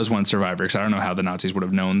 Maybe there was one survivor, because I don't know how the Nazis would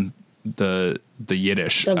have known the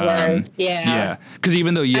Yiddish. The words, yeah. Because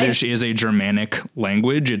even though Yiddish is a Germanic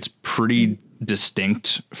language, it's pretty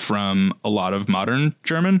distinct from a lot of modern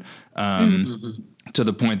German, to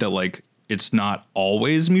the point that like it's not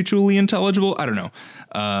always mutually intelligible. I don't know.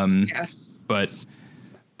 But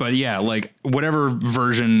yeah, like whatever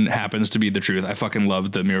version happens to be the truth, I fucking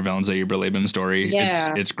love the Wir wollen sein Überleben story.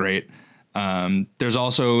 Yeah. It's great. There's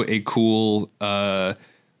also a cool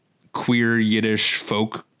queer Yiddish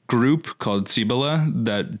folk group called Sibylla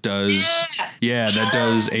that does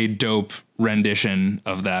a dope rendition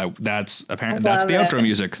of that. That's apparently that's the outro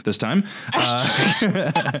music this time.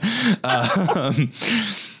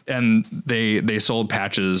 And they sold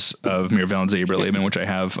patches of Mir Valens Überleben, which I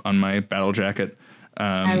have on my battle jacket.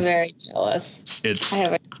 I'm very jealous. I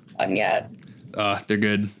haven't done yet. They're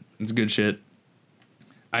good. It's good shit.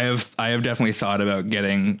 I have definitely thought about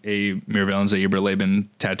getting a Mir Valens Überleben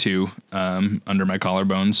tattoo under my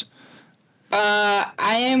collarbones. I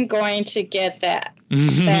am going to get that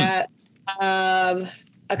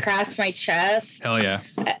across my chest. Hell yeah.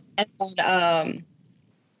 And then,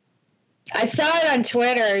 I saw it on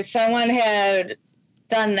Twitter. Someone had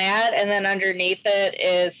done that, and then underneath it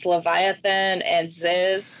is Leviathan and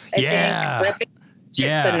Ziz, I think, ripping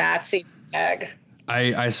the Nazi flag.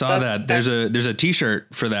 I saw that. There's a t-shirt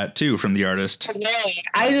for that too from the artist.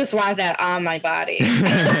 I just want that on my body.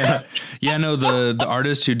 Yeah, no, the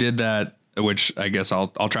artist who did that, which I guess I'll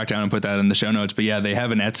track down and put that in the show notes. But yeah, they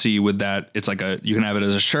have an Etsy with that. It's like you can have it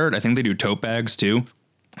as a shirt. I think they do tote bags too.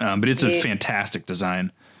 But it's a fantastic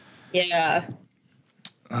design. Yeah.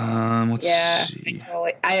 Let's see.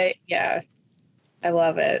 I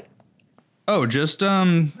love it. Oh, just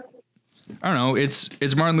I don't know.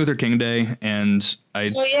 It's Martin Luther King Day, and I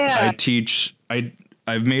teach.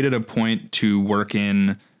 I've made it a point to work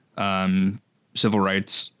in civil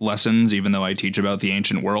rights lessons, even though I teach about the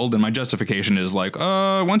ancient world. And my justification is like,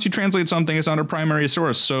 once you translate something, it's not a primary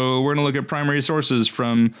source. So we're going to look at primary sources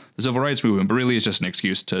from the civil rights movement. But really, it's just an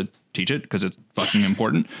excuse to teach it because it's fucking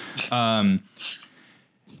important.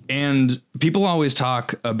 And people always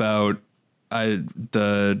talk about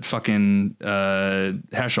the fucking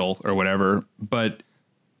Heschel or whatever. But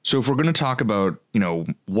so if we're going to talk about,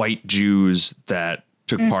 white Jews that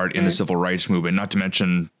took part in the civil rights movement, not to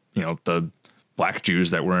mention, the Black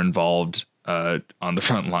Jews that were involved on the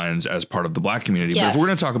front lines as part of the Black community. Yes. But if we're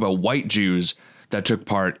going to talk about white Jews that took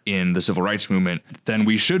part in the civil rights movement, then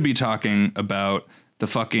we should be talking about the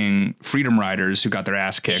fucking freedom riders who got their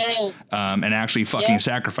ass kicked and actually fucking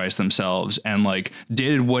sacrificed themselves and like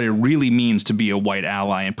did what it really means to be a white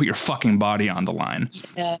ally and put your fucking body on the line.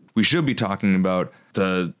 Yeah. We should be talking about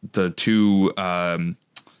the two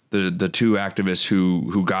the two activists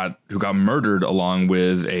who got murdered along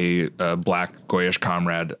with a Black Goyish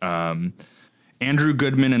comrade, Andrew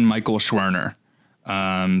Goodman and Michael Schwerner.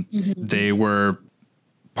 They were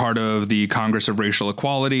part of the Congress of Racial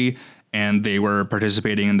Equality, and they were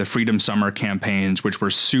participating in the Freedom Summer campaigns, which were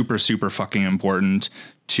super, super fucking important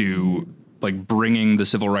to like bringing the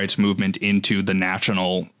civil rights movement into the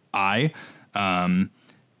national eye.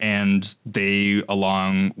 And they,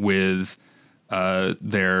 along with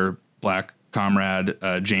their Black comrade,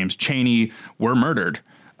 James Chaney, were murdered.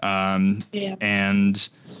 And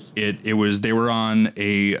they were on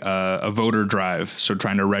a voter drive. So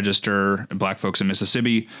trying to register Black folks in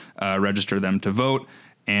Mississippi, register them to vote.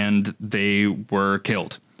 And they were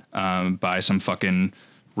killed by some fucking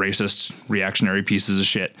racist, reactionary pieces of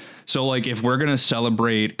shit. So, like, if we're going to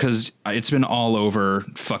celebrate, because it's been all over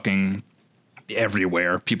fucking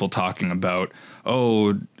everywhere, people talking about,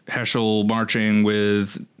 Heschel marching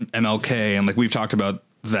with MLK. And, like, we've talked about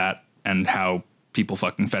that and how people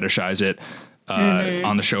fucking fetishize it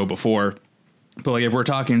on the show before. But, like, if we're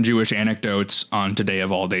talking Jewish anecdotes on Today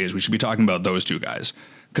of All Days, we should be talking about those two guys.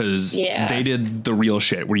 Because they did the real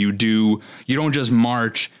shit where you don't just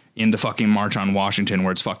march in the fucking March on Washington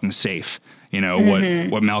where it's fucking safe.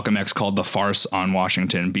 What Malcolm X called the farce on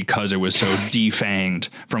Washington, because it was so defanged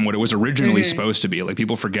from what it was originally supposed to be. Like,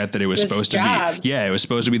 people forget that it was supposed to be. Yeah, it was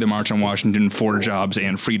supposed to be the March on Washington for jobs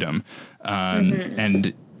and freedom.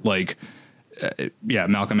 And like,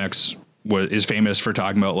 Malcolm X is famous for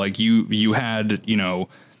talking about like you had,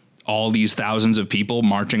 all these thousands of people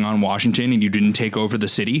marching on Washington and you didn't take over the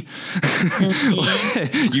city.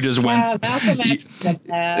 You just went. Malcolm X did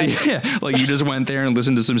that. Yeah, like you just went there and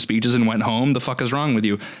listened to some speeches and went home. The fuck is wrong with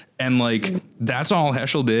you? And like that's all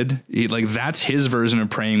Heschel did. That's his version of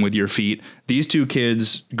praying with your feet. These two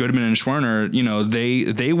kids, Goodman and Schwerner, you know,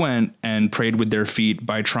 they went and prayed with their feet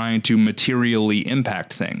by trying to materially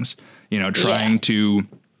impact things. You know, trying to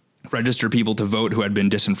register people to vote who had been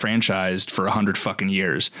disenfranchised for 100 fucking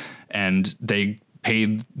years, and they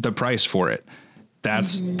paid the price for it.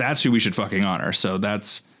 That's who we should fucking honor. So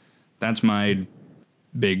that's my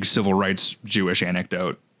big civil rights Jewish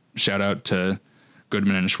anecdote. Shout out to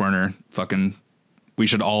Goodman and Schwerner. Fucking, we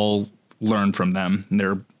should all learn from them and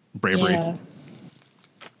their bravery. Yeah.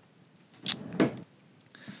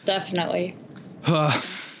 Definitely.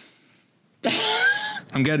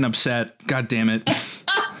 I'm getting upset. God damn it.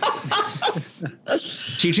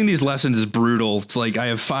 Teaching these lessons is brutal. It's like I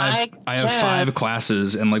have five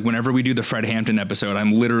classes, and like whenever we do the Fred Hampton episode,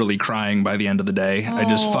 I'm literally crying by the end of the day. I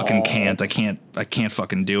just fucking can't. I can't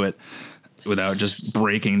fucking do it without just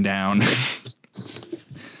breaking down.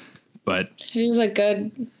 But He's a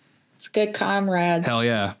good comrade. hell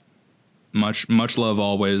yeah. Much love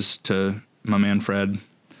always to my man Fred.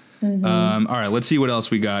 All right, let's see what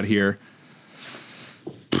else we got here.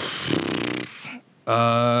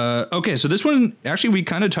 Okay, so this one, actually, we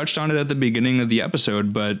kind of touched on it at the beginning of the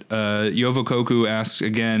episode, but Yovokoku asks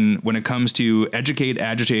again, when it comes to educate,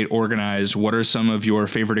 agitate, organize, what are some of your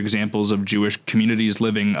favorite examples of Jewish communities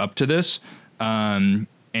living up to this? And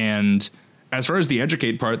as far as the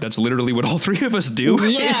educate part, that's literally what all three of us do.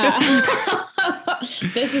 Yeah.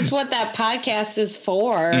 This is what that podcast is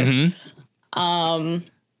for.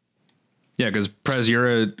 Yeah, because Prez,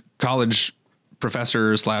 you're a college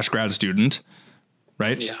professor / grad student,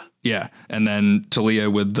 right? Yeah. Yeah. And then Talia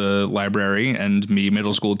with the library and me,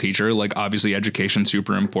 middle school teacher. Like, obviously education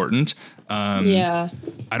super important. Yeah.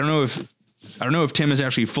 I don't know if Tim has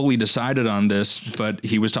actually fully decided on this, but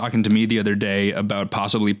he was talking to me the other day about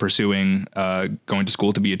possibly pursuing going to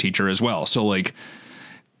school to be a teacher as well. So like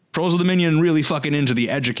Trolls of the Minion really fucking into the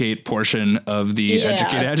educate portion of the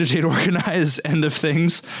educate, agitate, organize end of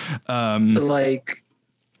things. Like,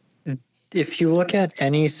 if you look at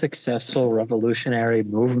any successful revolutionary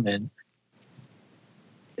movement,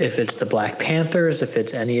 if it's the Black Panthers, if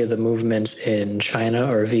it's any of the movements in China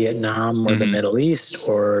or Vietnam or the Middle East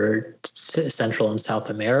or Central and South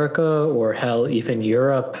America, or hell, even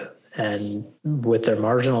Europe, and with their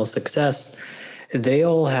marginal success, they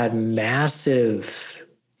all had massive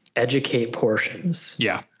educate portions.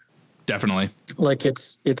 Yeah, definitely. Like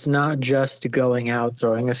it's not just going out,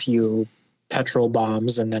 throwing a few petrol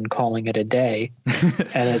bombs and then calling it a day.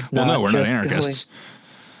 And it's not well, no, we're just not anarchists.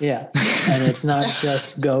 And it's not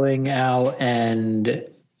just going out and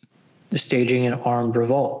staging an armed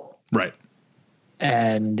revolt. Right.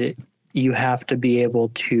 And you have to be able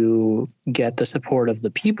to get the support of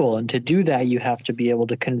the people. And to do that, you have to be able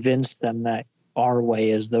to convince them that our way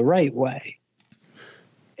is the right way.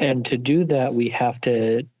 And to do that, we have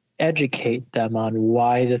to educate them on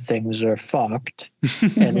why the things are fucked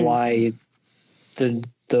and why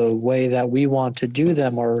the way that we want to do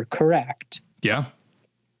them are correct. Yeah,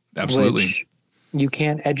 absolutely. Which you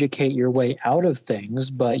can't educate your way out of things,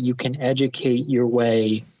 but you can educate your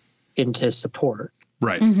way into support.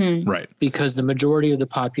 Right. Right. Because the majority of the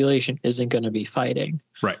population isn't going to be fighting.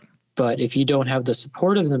 Right. But if you don't have the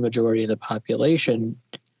support of the majority of the population,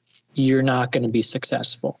 you're not going to be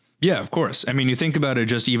successful. Yeah, of course. I mean, you think about it,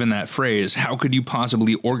 just even that phrase, how could you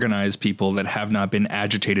possibly organize people that have not been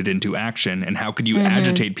agitated into action? And how could you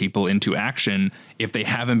agitate people into action if they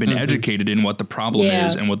haven't been educated in what the problem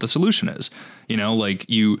is and what the solution is? You know, like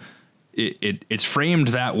it's framed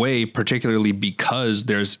that way, particularly because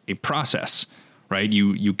there's a process, right?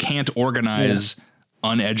 You can't organize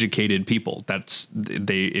uneducated people. That's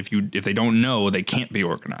if they don't know, they can't be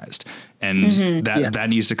organized. And that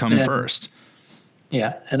needs to come first.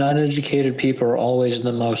 Yeah, and uneducated people are always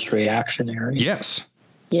the most reactionary. Yes.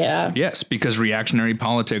 Yeah. Yes, because reactionary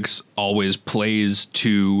politics always plays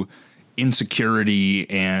to insecurity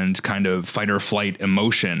and kind of fight or flight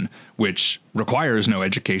emotion, which requires no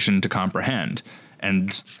education to comprehend. And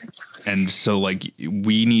so like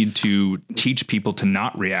we need to teach people to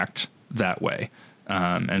not react that way,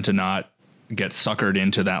 and to not get suckered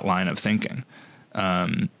into that line of thinking.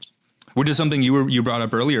 Which is something you brought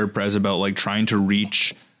up earlier, Prez, about like trying to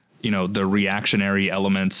reach, you know, the reactionary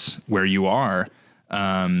elements where you are.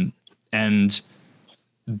 And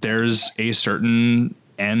there's a certain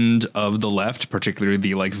end of the left, particularly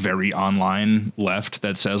the like very online left,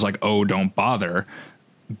 that says like, oh, don't bother.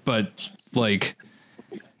 But like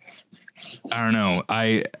I don't know.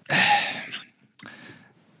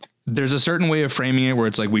 There's a certain way of framing it where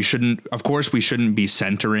it's like we shouldn't be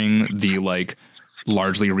centering the like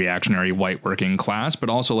largely reactionary white working class, but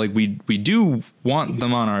also like we do want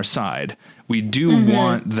them on our side. We do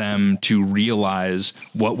want them to realize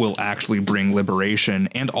what will actually bring liberation,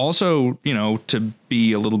 and also, you know, to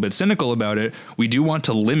be a little bit cynical about it, we do want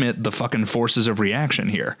to limit the fucking forces of reaction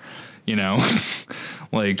here, you know.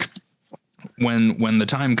 Like when the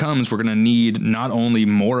time comes, we're going to need not only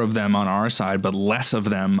more of them on our side, but less of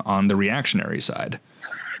them on the reactionary side.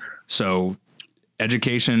 So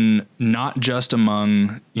education, not just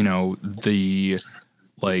among, you know, the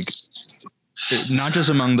like, not just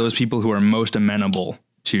among those people who are most amenable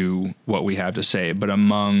to what we have to say, but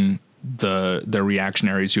among the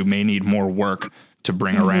reactionaries who may need more work to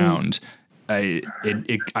bring around. I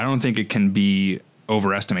don't think it can be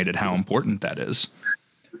overestimated how important that is.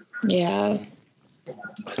 Yeah.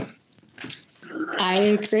 I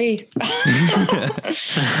agree.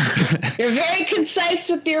 You're very concise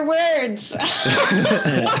with your words.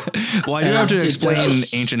 Well, I do have to explain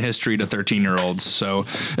ancient history to 13-year-olds, so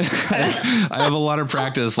I have a lot of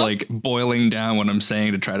practice like boiling down what I'm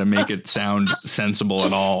saying to try to make it sound sensible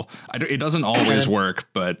at all. It doesn't always work,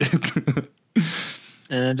 but...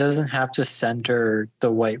 And it doesn't have to center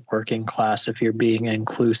the white working class if you're being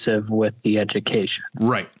inclusive with the education.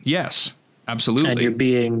 Right. Yes. Absolutely. And you're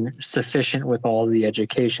being sufficient with all the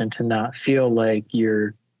education to not feel like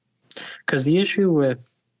you're... Because the issue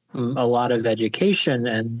with a lot of education,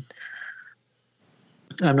 and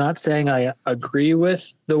I'm not saying I agree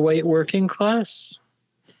with the white working class.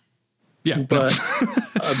 Yeah. But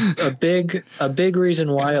a big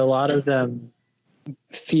reason why a lot of them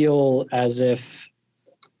feel as if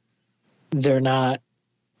they're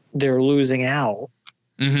losing out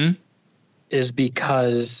is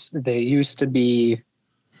because they used to be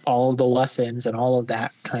all of the lessons and all of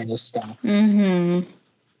that kind of stuff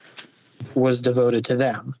was devoted to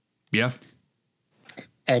them. Yeah.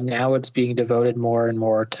 And now it's being devoted more and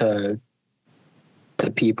more to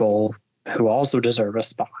people who also deserve a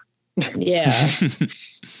spot. Yeah.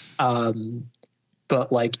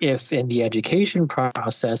 But like if in the education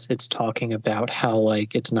process, it's talking about how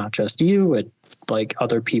like it's not just you, it like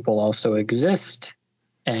other people also exist,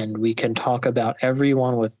 and we can talk about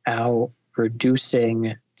everyone without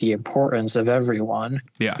reducing the importance of everyone.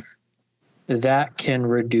 Yeah. That can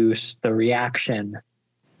reduce the reaction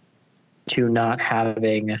to not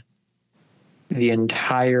having the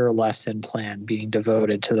entire lesson plan being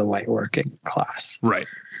devoted to the white working class. Right.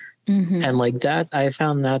 And like that, I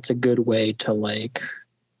found that's a good way to like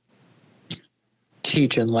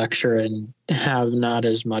teach and lecture and have not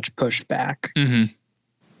as much pushback.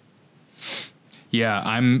 Yeah,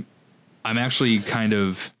 I'm actually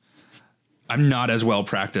I'm not as well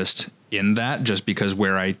practiced in that, just because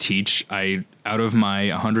where I teach, out of my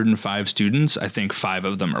 105 students, I think 5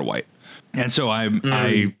 of them are white. And so I'm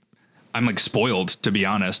like spoiled, to be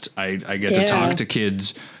honest. I get to talk to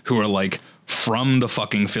kids who are like from the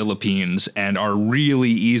fucking Philippines and are really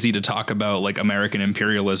easy to talk about like American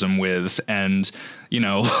imperialism with. And, you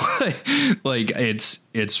know, like it's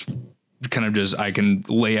kind of just, I can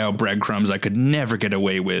lay out breadcrumbs I could never get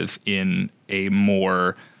away with in a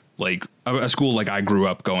more like a school like I grew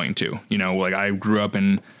up going to, you know, like I grew up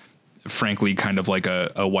in, frankly, kind of like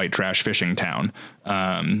a white trash fishing town.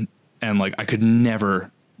 And like, I could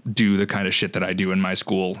never do the kind of shit that I do in my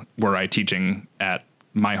school were I teaching at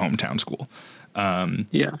my hometown school. I'd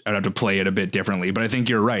have to play it a bit differently, but I think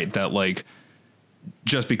you're right that like,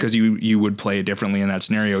 just because you would play it differently in that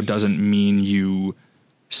scenario doesn't mean you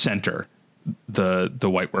center the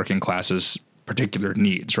white working class's particular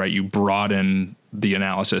needs, right? You broaden the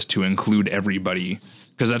analysis to include everybody,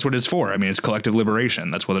 because that's what it's for. I mean, it's collective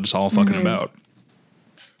liberation. That's what it's all fucking about.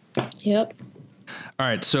 Yep. All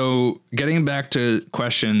right. So getting back to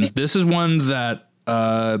questions, this is one that,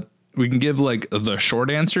 we can give like the short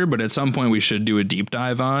answer, but at some point we should do a deep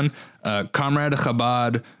dive on. Comrade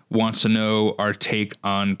Chabad wants to know our take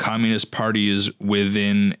on communist parties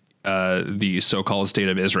within the so-called state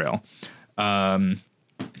of Israel.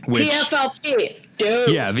 Which, PFLP, dude.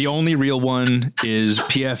 Yeah, the only real one is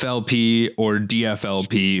PFLP or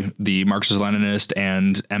DFLP, the Marxist-Leninist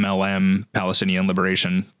and MLM, Palestinian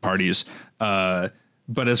Liberation Parties.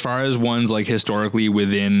 But as far as ones like historically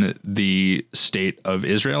within the state of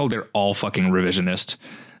Israel, they're all fucking revisionist.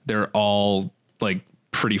 They're all like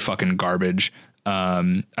pretty fucking garbage.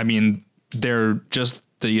 I mean, they're just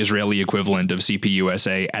the Israeli equivalent of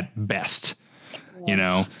CPUSA at best, you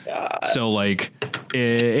know? So like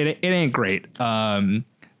it ain't great.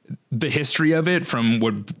 the history of it, from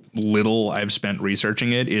what little I've spent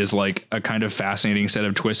researching it, is like a kind of fascinating set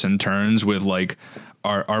of twists and turns, with like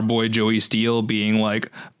our boy Joey Steele being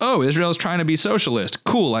like, oh, Israel's trying to be socialist.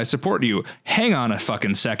 Cool, I support you. Hang on a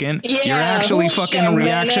fucking second. Yeah, you're actually fucking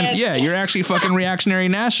reaction. minute. Yeah, you're actually fucking reactionary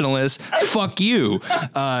nationalists. Fuck you.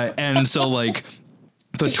 And so like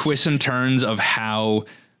the twists and turns of how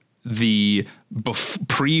the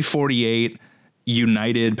pre-48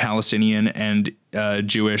 united Palestinian and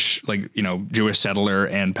Jewish, like, you know, Jewish settler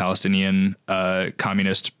and Palestinian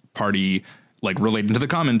Communist Party, like, relating to the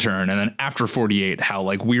Comintern, and then after 48, how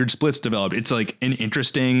like weird splits developed. It's like an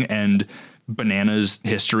interesting and bananas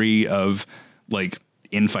history of like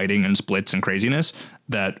infighting and splits and craziness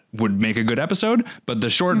that would make a good episode. But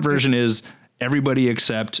the short version is everybody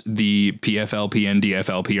except the PFLP and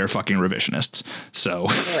DFLP are fucking revisionists. So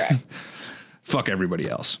fuck everybody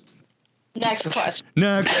else. Next question.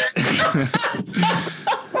 Next.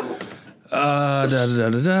 Da, da, da,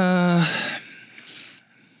 da, da.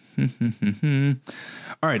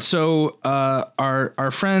 All right, so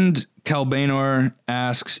our friend Kel Baynor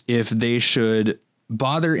asks if they should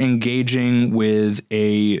bother engaging with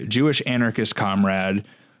a Jewish anarchist comrade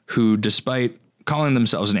who, despite calling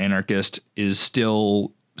themselves an anarchist, is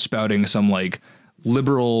still spouting some like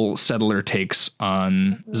liberal settler takes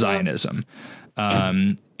on Zionism.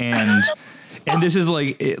 And this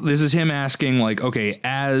is him asking, like, okay,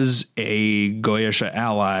 as a Goyisha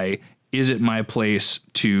ally, is it my place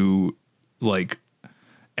to like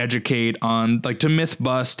educate on, like, to myth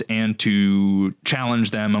bust and to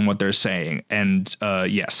challenge them on what they're saying? And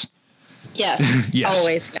yes. Yes. Yes.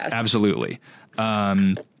 Always yes. Absolutely.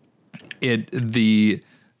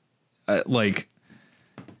 Like,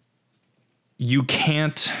 you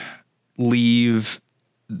can't leave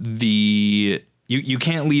you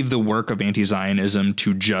can't leave the work of anti-Zionism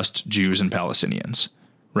to just Jews and Palestinians,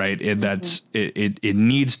 right? It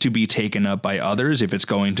needs to be taken up by others if it's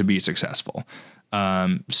going to be successful.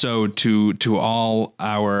 So to all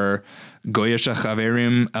our Goyisha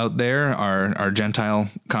Chaverim out there, our Gentile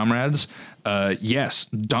comrades, yes,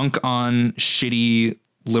 dunk on shitty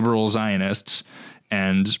liberal Zionists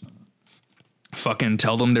and fucking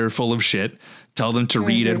tell them they're full of shit. Tell them to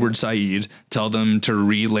read Edward Said. Tell them to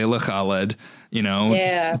read Layla Khaled. You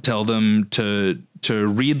know, tell them to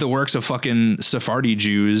read the works of fucking Sephardi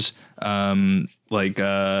Jews. Oh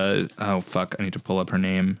fuck, I need to pull up her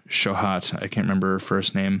name. Shohat. I can't remember her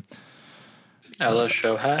first name. Ella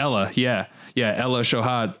Shohat. Ella, yeah. Ella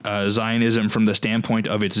Shohat. Zionism from the standpoint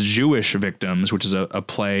of its Jewish victims, which is a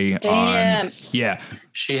play on. Yeah.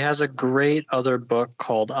 She has a great other book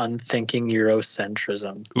called Unthinking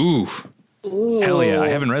Eurocentrism. Ooh. Hell yeah! I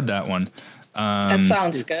haven't read that one. That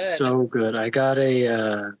sounds good. So good. I got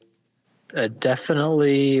a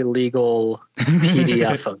definitely legal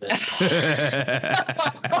PDF of it.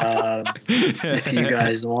 If you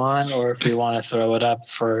guys want, or if you want to throw it up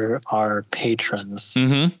for our patrons.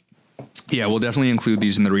 Mm-hmm. Yeah, we'll definitely include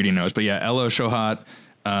these in the reading notes. But yeah, Ella Shohat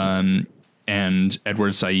and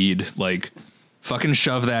Edward Said, like, fucking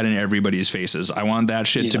shove that in everybody's faces. I want that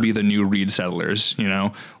shit to be the new Reed Settlers, you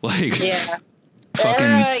know? Like, fucking,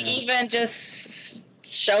 or even just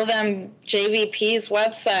show them JVP's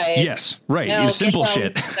website. Yes, right. Simple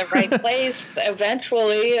shit. The right place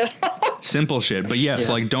eventually. Simple shit. But yes,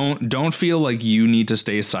 like, don't feel like you need to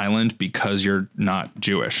stay silent because you're not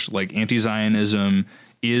Jewish. Like, anti-Zionism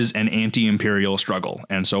is an anti-imperial struggle,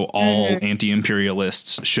 and so all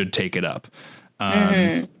anti-imperialists should take it up.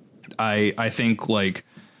 I think, like,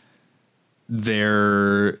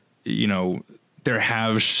 there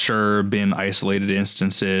have sure been isolated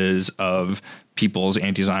instances of people's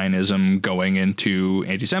anti-Zionism going into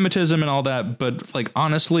anti-Semitism and all that, but, like,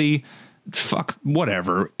 honestly, fuck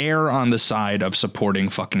whatever. Err on the side of supporting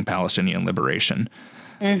fucking Palestinian liberation.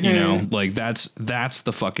 You know, like, that's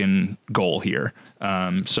the fucking goal here.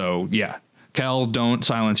 So yeah, Kel, don't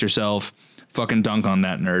silence yourself. Fucking dunk on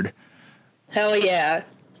that nerd. Hell yeah.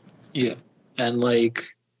 Yeah. And, like,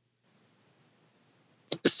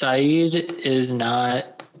 Said is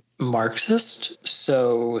not Marxist,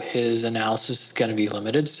 so his analysis is going to be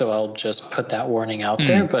limited. So I'll just put that warning out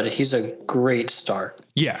there, but he's a great start.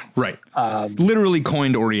 Yeah, right. Literally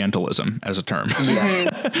coined Orientalism as a term.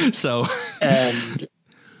 Yeah. So, and,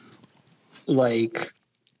 like,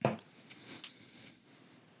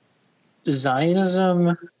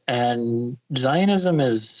 Zionism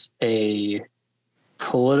is a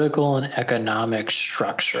political and economic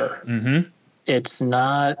structure. It's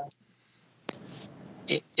not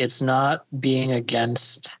being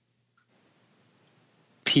against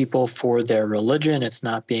people for their religion. It's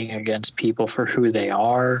not being against people for who they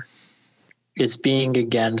are. it's being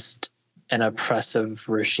against an oppressive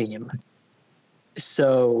regime.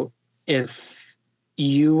 So if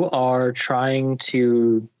you are trying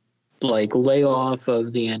to like lay off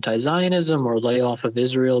of the anti-Zionism or lay off of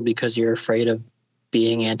Israel because you're afraid of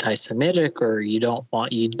being anti-Semitic, or you don't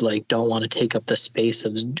want to take up the space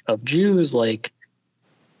of Jews, like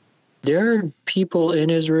there are people in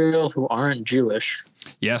Israel who aren't Jewish.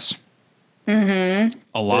 Yes. Mm-hmm.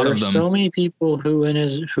 A lot of them. There are so many people who are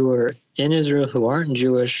in Israel who aren't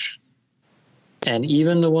Jewish, and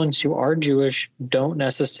even the ones who are Jewish don't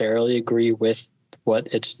necessarily agree with what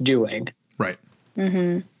it's doing. Right.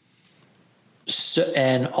 Mm-hmm. So,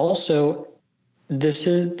 and also, this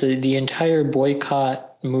is the entire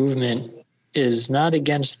boycott movement is not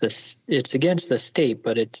against this. It's against the state,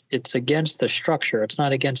 but it's against the structure. It's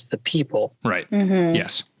not against the people. Right. Mm-hmm.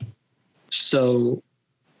 Yes. So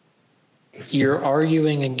you're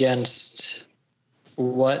arguing against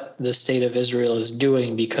what the state of Israel is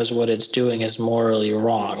doing because what it's doing is morally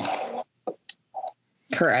wrong.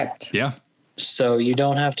 Correct. Yeah. So you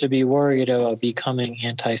don't have to be worried about becoming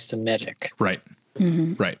anti-Semitic. Right.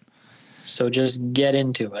 Mm-hmm. Right. So just get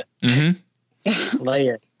into it. Mm-hmm. Lay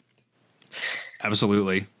it.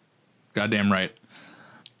 Absolutely. Goddamn right.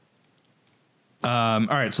 All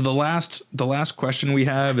right. So the last question we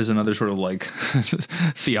have is another sort of like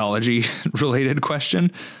theology related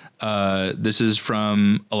question. This is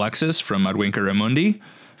from Alexis from Adwinka Ramundi.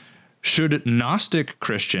 Should Gnostic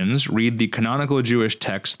Christians read the canonical Jewish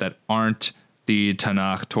texts that aren't the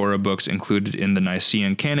Tanakh Torah books included in the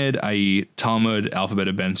Nicene Canon, i.e. Talmud, Alphabet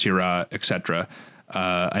of Ben Sirah, etc.?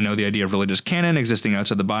 I know the idea of religious canon existing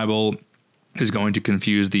outside the Bible is going to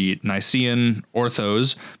confuse the Nicene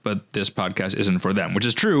orthos, but this podcast isn't for them, which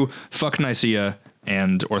is true. Fuck Nicaea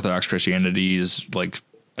and Orthodox Christianity's like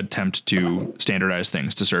attempt to standardize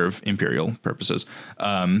things to serve imperial purposes.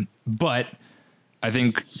 But I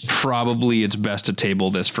think probably it's best to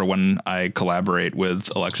table this for when I collaborate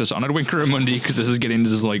with Alexis on Adwinka Ramundi, because this is getting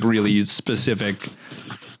into this like really specific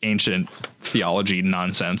ancient theology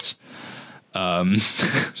nonsense.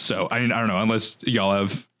 So I don't know, unless y'all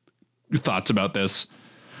have thoughts about this.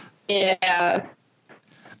 Yeah.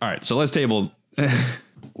 All right, so let's table.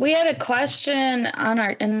 We had a question on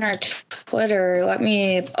in our Twitter.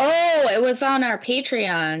 It was on our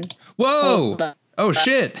Patreon. Whoa! Oh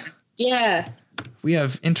shit! Yeah. We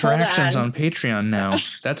have interactions on Patreon now.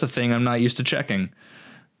 That's a thing I'm not used to checking.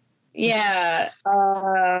 Yeah.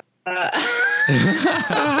 Oh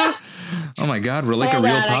my God, we're like a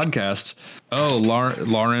real podcast. Oh,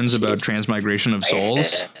 Lauren's about transmigration of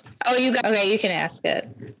souls. Oh, you can ask it.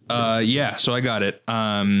 Yeah, so I got it.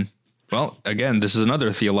 Well, again, this is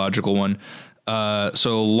another theological one.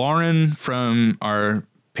 So Lauren from our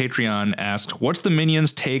Patreon asked, what's the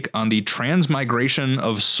Minions' take on the transmigration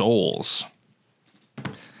of souls?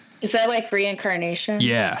 Is that like reincarnation?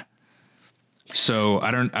 Yeah. So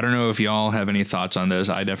I don't know if y'all have any thoughts on this.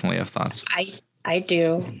 I definitely have thoughts. I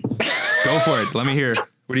do. Go for it. Let me hear.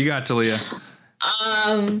 What do you got, Talia?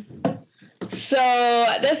 So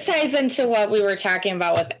this ties into what we were talking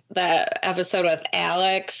about with the episode with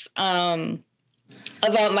Alex, about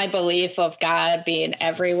my belief of God being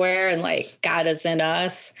everywhere and like God is in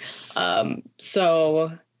us.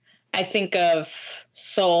 So I think of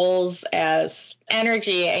souls as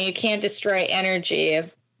energy, and you can't destroy energy.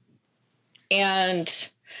 And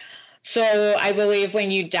so I believe when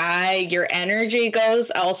you die, your energy goes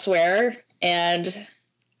elsewhere, and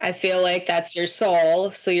I feel like that's your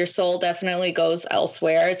soul. So your soul definitely goes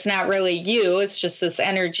elsewhere. It's not really you. It's just this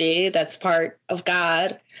energy that's part of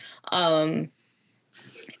God. And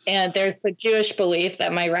there's the Jewish belief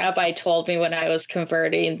that my rabbi told me when I was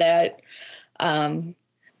converting that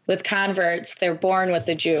with converts, they're born with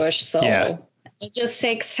the Jewish soul. Yeah. It just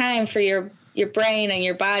takes time for your brain and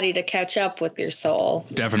your body to catch up with your soul.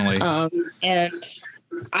 Definitely. And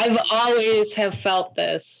I've always have felt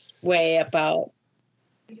this way about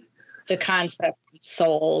the concept of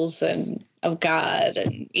souls and of God.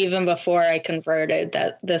 And even before I converted,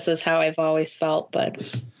 that this is how I've always felt.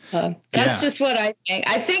 But that's just what I think.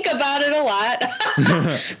 I think about it a lot.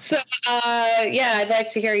 So, I'd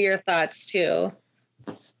like to hear your thoughts too.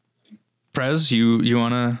 Prez, you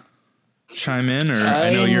want to chime in? Or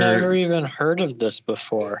I know you're never even heard of this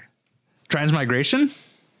before. Transmigration?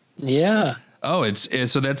 Yeah. Oh, it's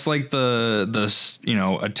so that's like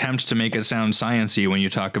the attempt to make it sound sciencey when you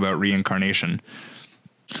talk about reincarnation.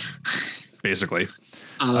 Basically,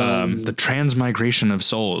 the transmigration of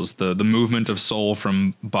souls, the movement of soul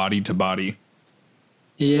from body to body.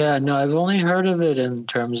 Yeah, no, I've only heard of it in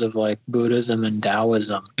terms of like Buddhism and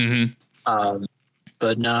Taoism. Mm-hmm.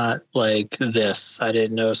 but not like this. I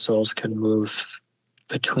didn't know souls could move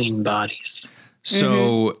between bodies.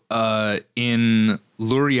 So in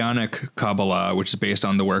Lurianic Kabbalah, which is based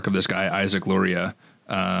on the work of this guy, Isaac Luria,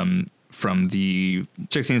 from the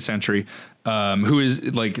 16th century, who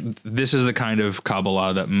is like, this is the kind of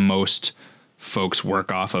Kabbalah that most folks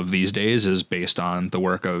work off of these days, is based on the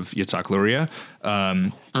work of Yitzhak Luria.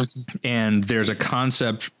 And there's a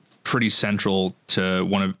concept pretty central to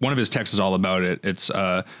one of his texts is all about it. It's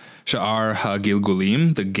Sha'ar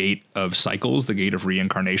HaGilgulim, the gate of cycles, the gate of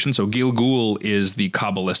reincarnation. So Gilgul is the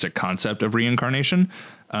Kabbalistic concept of reincarnation.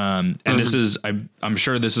 And this is, I'm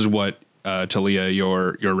sure this is what Talia,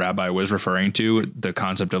 your rabbi, was referring to, the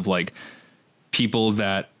concept of like people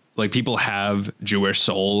have Jewish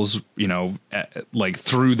souls, you know, like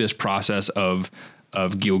through this process of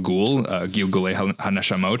Gilgul, Gilgulei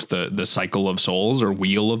HaNeshamot, the cycle of souls or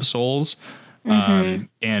wheel of souls. And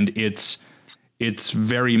it's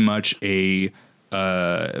very much it's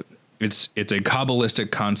a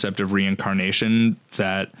Kabbalistic concept of reincarnation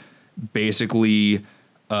that basically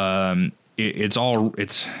I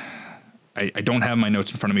don't have my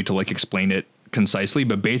notes in front of me to like explain it concisely,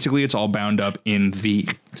 but basically it's all bound up in the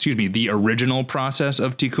original process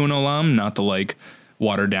of Tikkun Olam, not the like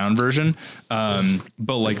watered down version,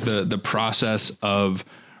 but like the process of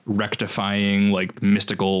rectifying like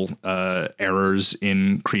mystical errors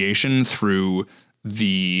in creation through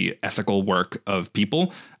the ethical work of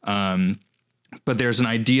people. But there's an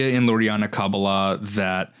idea in Lurianic Kabbalah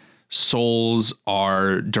that souls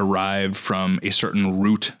are derived from a certain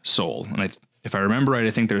root soul. And if I remember right,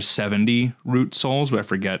 I think there's 70 root souls, but I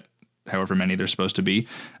forget however many there's supposed to be.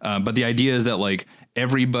 But the idea is that like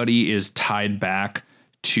everybody is tied back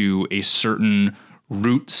to a certain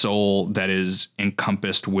root soul that is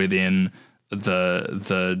encompassed within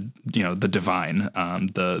the divine,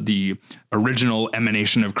 the original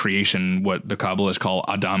emanation of creation, what the Kabbalists call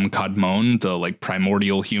Adam Kadmon, the like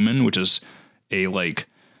primordial human, which is a like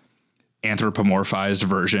anthropomorphized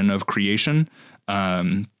version of creation.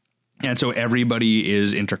 And so everybody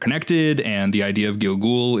is interconnected, and the idea of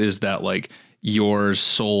Gilgul is that like your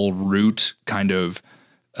soul root kind of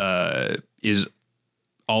is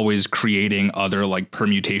always creating other like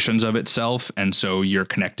permutations of itself, and so you're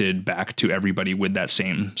connected back to everybody with that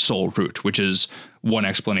same soul root, which is one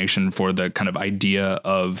explanation for the kind of idea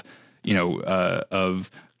of of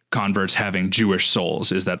converts having Jewish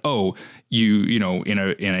souls, is that you know in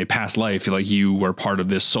a past life like you were part of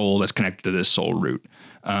this soul that's connected to this soul root,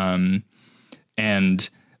 and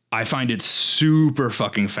I find it super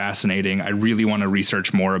fucking fascinating. I really want to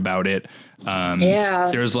research more about it.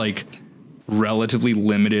 There's like relatively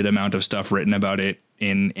limited amount of stuff written about it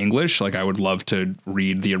in English. Like I would love to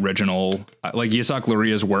read the original, like Yitzhak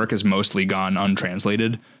Luria's work is mostly gone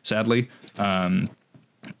untranslated, sadly.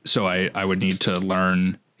 So I would need to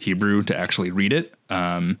learn Hebrew to actually read it.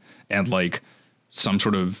 And like some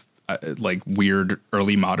sort of like weird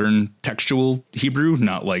early modern textual Hebrew,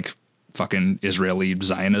 not like fucking Israeli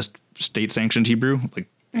Zionist state sanctioned Hebrew, like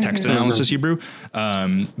text analysis Hebrew.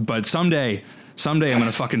 But someday I'm going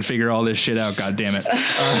to fucking figure all this shit out. God damn it.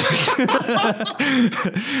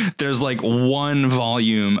 There's like one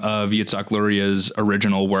volume of Yitzhak Luria's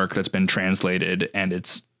original work that's been translated, and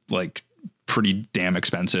it's like pretty damn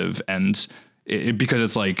expensive. And because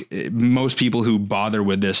it's like most people who bother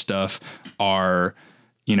with this stuff are,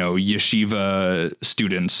 yeshiva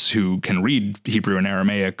students who can read Hebrew and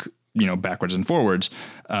Aramaic, backwards and forwards.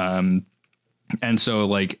 And so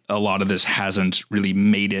like a lot of this hasn't really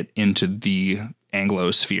made it into the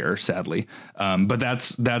Anglo sphere, sadly. But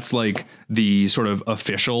that's like the sort of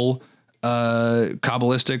official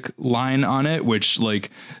Kabbalistic line on it, which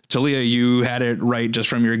like Talia, you had it right just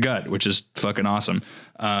from your gut, which is fucking awesome.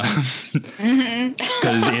 Cause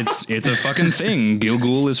it's a fucking thing.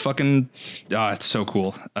 Gilgul is fucking, it's so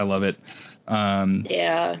cool. I love it.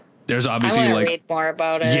 There's obviously I like read more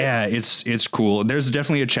about it. Yeah, it's cool. There's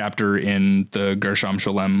definitely a chapter in the Gershom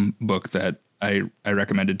Sholem book that I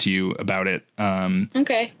recommended to you about it.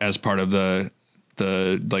 Okay. As part of the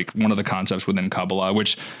like one of the concepts within Kabbalah,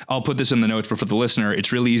 which I'll put this in the notes, but for the listener,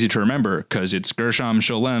 it's really easy to remember because it's Gershom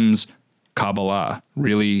Sholem's Kabbalah.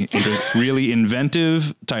 Really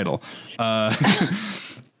inventive title. All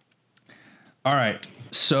right.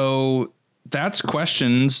 So that's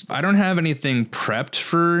questions. I don't have anything prepped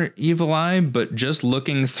for Evil Eye, but just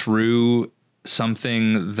looking through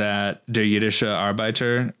something that Der Jiddische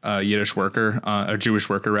Arbeiter, Yiddish worker, a Jewish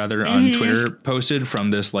worker rather, on Twitter posted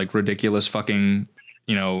from this like ridiculous fucking,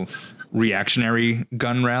 reactionary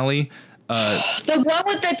gun rally. The one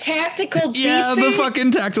with the tactical tsetse? Yeah, the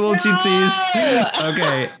fucking tactical tsetsies. No!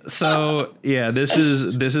 Okay, so yeah, this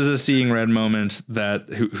is a seeing red moment that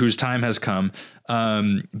whose time has come.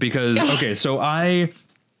 Because okay, so I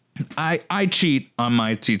cheat on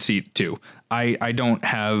my tsetse too. I don't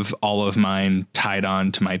have all of mine tied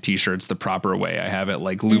on to my t-shirts the proper way. I have it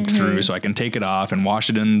like looped through so I can take it off and wash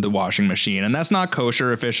it in the washing machine. And that's not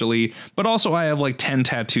kosher officially, but also I have like 10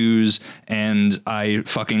 tattoos and I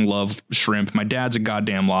fucking love shrimp. My dad's a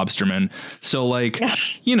goddamn lobsterman. So like,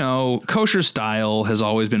 you know, kosher style has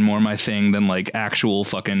always been more my thing than like actual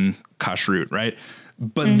fucking kashrut, right?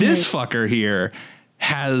 But this fucker here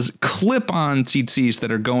has clip-on tzitzis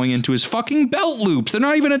that are going into his fucking belt loops. They're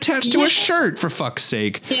not even attached to a shirt, for fuck's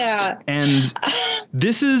sake. Yeah. And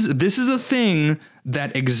this is a thing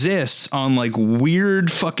that exists on like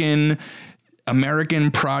weird fucking American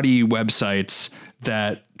proddy websites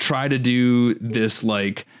that try to do this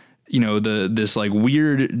like, you know, this like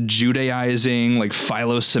weird Judaizing, like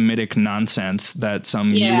philo-Semitic nonsense that some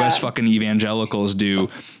US fucking evangelicals do,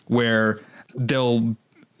 where they'll,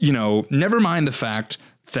 you know, never mind the fact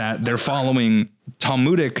that they're following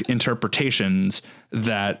Talmudic interpretations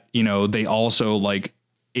that, you know, they also like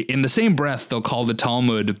in the same breath, they'll call the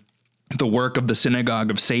Talmud the work of the synagogue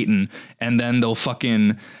of Satan. And then they'll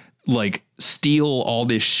fucking like steal all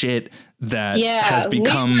this shit that has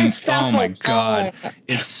become, oh my God,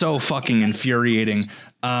 it's so fucking infuriating.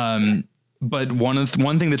 But one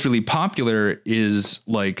thing that's really popular is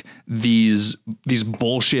like these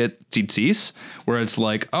bullshit tzitzis where it's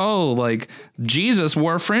like, oh, like Jesus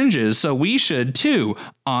wore fringes, so we should too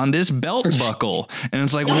on this belt buckle. And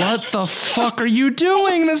it's like, what the fuck are you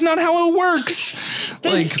doing? That's not how it works.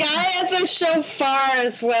 This guy has a shofar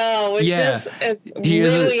as well, which is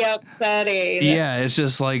really upsetting. Yeah, it's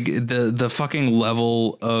just like the fucking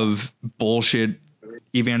level of bullshit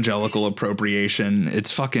evangelical appropriation.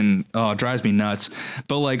 It's fucking it drives me nuts.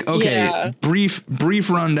 But like, okay, brief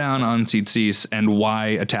rundown on tzitzis and why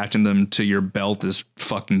attaching them to your belt is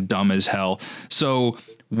fucking dumb as hell. So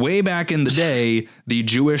way back in the day, the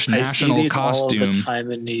Jewish national costume all the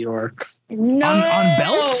time in New York. No. On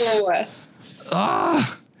belts.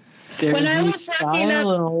 There's new style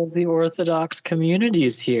in all the Orthodox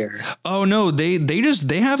communities here. Oh no, they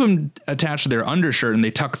have them attached to their undershirt and they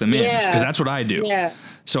tuck them in because that's what I do. Yeah.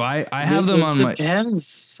 So I have them on my. Depends.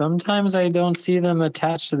 Sometimes I don't see them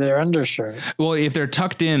attached to their undershirt. Well, if they're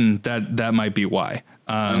tucked in, that might be why.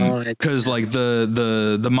 Because like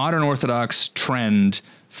the modern Orthodox trend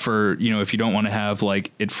for, you know, if you don't want to have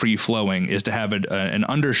like it free flowing, is to have an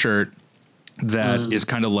undershirt that is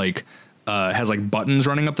kind of like. Has like buttons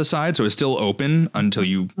running up the side, so it's still open until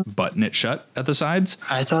you button it shut at the sides.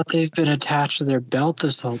 I thought they've been attached to their belt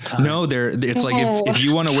this whole time. No, it's like if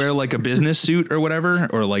you want to wear like a business suit or whatever,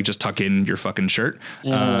 or like just tuck in your fucking shirt.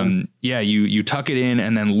 You tuck it in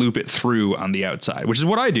and then loop it through on the outside, which is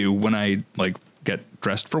what I do when I like get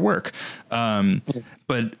dressed for work.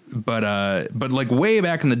 But like way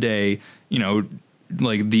back in the day, you know,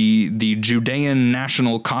 like the Judean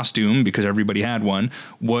national costume, because everybody had one,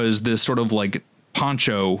 was this sort of like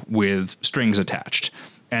poncho with strings attached.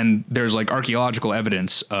 And there's like archaeological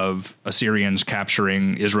evidence of Assyrians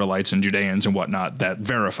capturing Israelites and Judeans and whatnot that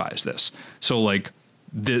verifies this. So like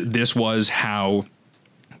this was how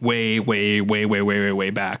way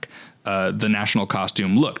back the national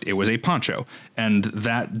costume looked. It was a poncho, and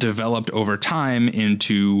that developed over time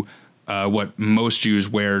into what most Jews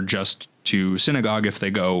wear just to synagogue if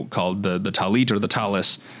they go, called the talit or the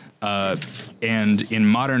talis. And in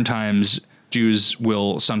modern times, Jews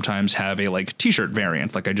will sometimes have a like t-shirt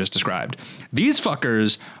variant, like I just described. These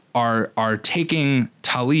fuckers are taking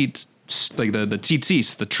talit, like the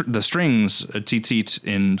tzitzis, the strings, tzitzit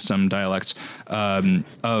in some dialects,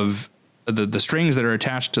 of the strings that are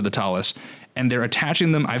attached to the talis, and they're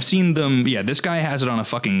attaching them. I've seen them. Yeah, this guy has it on a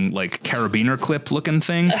fucking like carabiner clip looking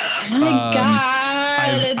thing. Oh my God.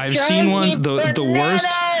 I've seen ones.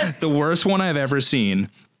 The worst one I've ever seen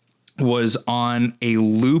was on a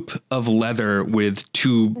loop of leather with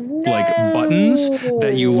two like buttons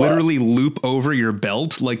that you literally loop over your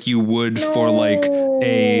belt like you would for a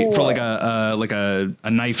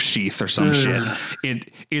knife sheath or some shit.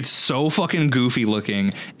 It's so fucking goofy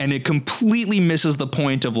looking, and it completely misses the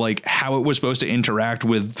point of like how it was supposed to interact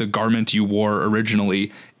with the garment you wore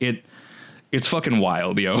originally. It's fucking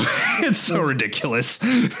wild, yo. It's so ridiculous.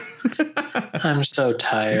 I'm so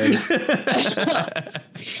tired.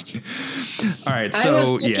 All right, so I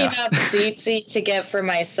was looking up tzitzit to get for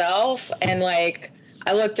myself, and like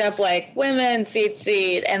I looked up like women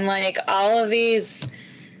tzitzit, and like all of these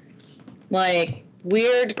like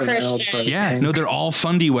weird Christian. Yeah, no, they're all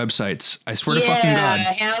fundy websites. I swear to fucking God.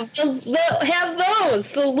 Have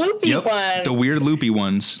those, the loopy ones. The weird loopy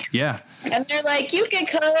ones. Yeah. And they're like, you can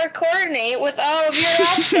color coordinate with all of your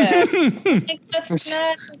outfits. Like, that's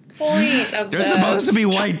not the point of They're supposed to be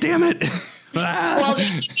white, damn it. Well, they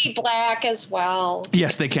can be black as well.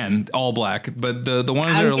 Yes, they can. All black. But the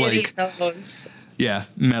ones that are like... those. Yeah,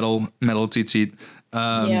 metal tzitzit.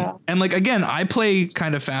 And like, again, I play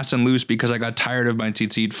kind of fast and loose because I got tired of my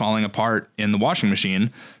tzitzit falling apart in the washing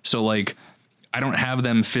machine. So like, I don't have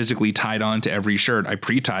them physically tied on to every shirt. I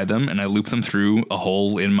pre-tie them and I loop them through a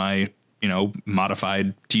hole in my,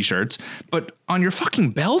 modified t-shirts. But on your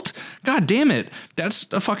fucking belt? God damn it. That's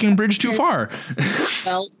a fucking bridge too far.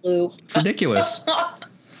 Belt loop. Ridiculous. All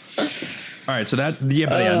right. So that's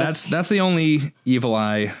the only evil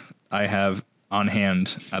eye I have on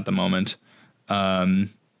hand at the moment.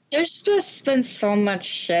 There's just been so much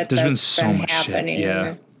shit. There's been so much happening. Shit.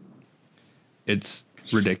 Yeah. It's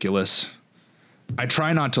ridiculous. I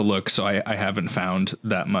try not to look, so I haven't found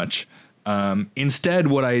that much. Instead,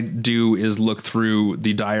 what I do is look through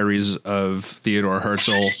the diaries of Theodor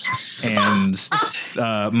Herzl and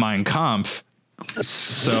Mein Kampf.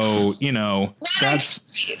 So,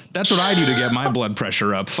 that's what I do to get my blood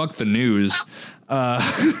pressure up. Fuck the news.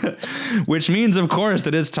 Which means, of course,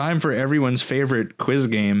 that it's time for everyone's favorite quiz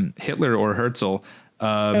game, Hitler or Herzl.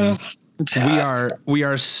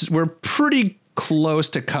 We're pretty close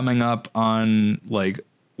to coming up on like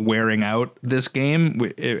wearing out this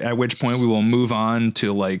game, at which point we will move on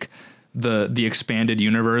to like the expanded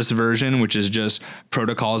universe version, which is just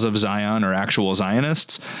Protocols of Zion or actual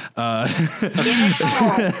Zionists,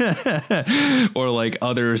 or like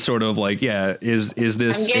other sort of like, is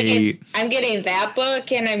this I'm getting that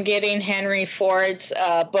book, and I'm getting Henry Ford's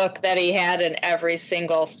book that he had in every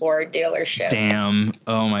single Ford dealership. Damn.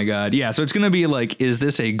 Oh my God. Yeah. So it's going to be like, is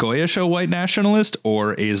this a Goyisha white nationalist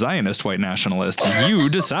or a Zionist white nationalist? You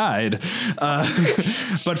decide.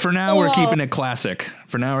 But for now, we're keeping it classic.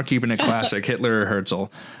 Hitler or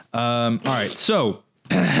Herzl. All right. So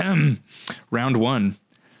round one.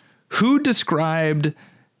 Who described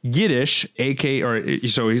Yiddish,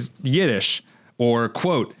 he's Yiddish, or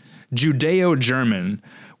quote, Judeo-German,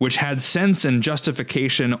 which had sense and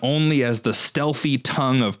justification only as the stealthy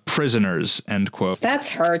tongue of prisoners, end quote? That's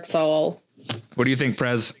Herzl. What do you think,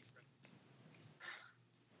 Prez?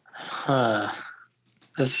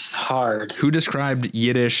 This is hard. Who described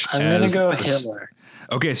Yiddish I'm going to go Hitler.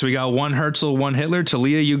 Okay, so we got one Herzl, one Hitler.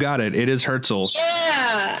 Talia, you got it. It is Herzl.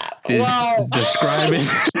 Yeah. Well, describe it.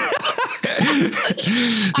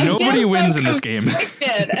 Nobody wins in this game.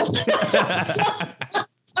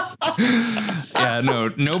 Yeah, no,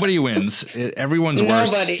 nobody wins. Everyone's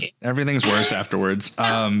worse. Everything's worse afterwards.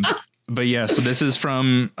 But yeah, so this is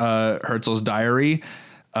from Herzl's diary,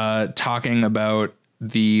 talking about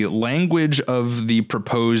the language of the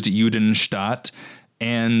proposed Judenstaat.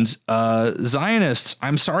 And Zionists,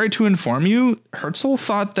 I'm sorry to inform you, Herzl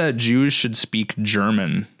thought that Jews should speak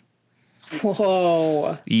German.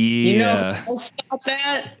 Whoa. Yeah. Stop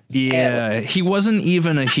that? Yeah. He wasn't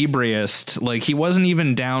even a Hebraist. Like, he wasn't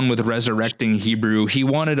even down with resurrecting Hebrew. He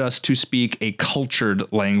wanted us to speak a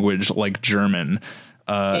cultured language like German.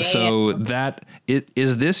 So that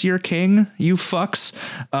is this your king, you fucks?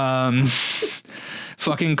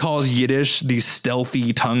 Fucking calls Yiddish the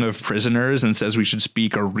stealthy tongue of prisoners and says we should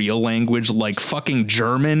speak a real language like fucking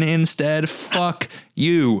German instead. Fuck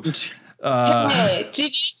you. Hey, did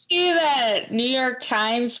you see that New York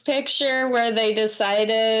Times picture where they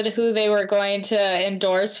decided who they were going to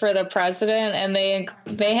endorse for the president, and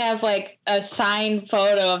they have like a signed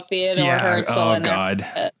photo of Theodore Herzl? Oh God.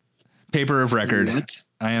 Paper of record. What?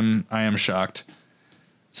 I am shocked.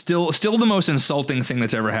 Still the most insulting thing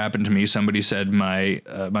that's ever happened to me. Somebody said my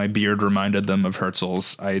beard reminded them of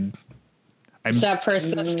Herzl's. Is that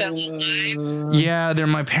person still alive? Yeah, they're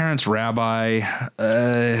my parents' rabbi.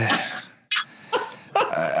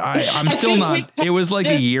 I'm still not. It was like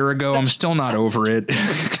a year ago. I'm still not over it.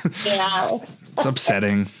 Yeah, it's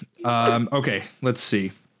upsetting. Okay, let's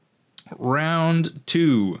see. Round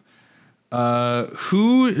two.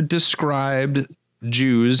 Who described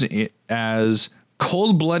Jews as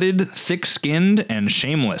cold-blooded, thick-skinned, and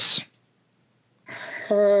shameless?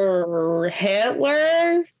 Hitler?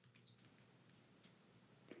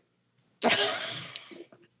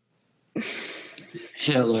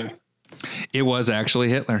 Hitler. It was actually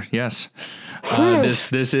Hitler, yes.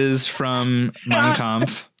 This is from Mein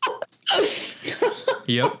Kampf.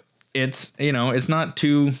 Yep. It's, it's not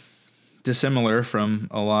too dissimilar from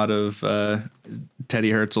a lot of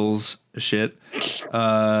Teddy Herzl's shit.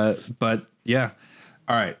 But yeah.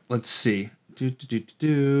 All right, let's see. Let's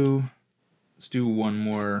do one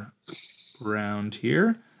more round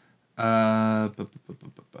here. Oh,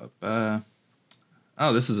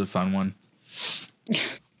 this is a fun one.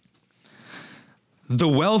 The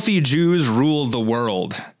wealthy Jews rule the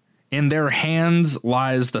world. In their hands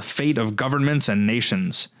lies the fate of governments and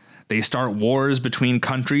nations. They start wars between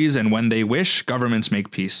countries, and when they wish, governments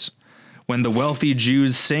make peace. When the wealthy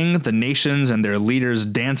Jews sing, the nations and their leaders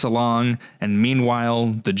dance along, and meanwhile,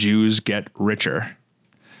 the Jews get richer.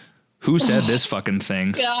 Who said this fucking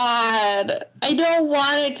thing? God, I don't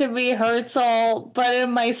want it to be Herzl, but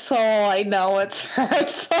in my soul, I know it's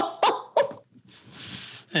Herzl.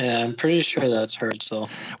 Yeah, I'm pretty sure that's Herzl.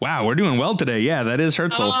 Wow, we're doing well today. Yeah, that is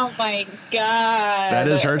Herzl. Oh my God. That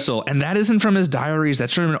is Herzl. And that isn't from his diaries.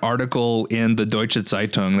 That's from an article in the Deutsche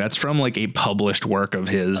Zeitung. That's from like a published work of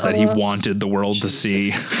his that he wanted the world to see.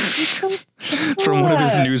 From one of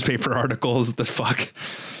his newspaper articles. The fuck.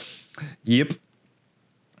 Yep.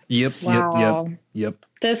 Wow. Yep.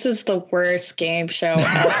 This is the worst game show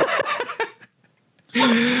ever.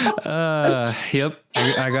 Yep.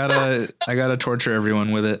 I gotta torture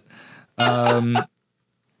everyone with it.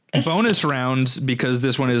 Bonus rounds, because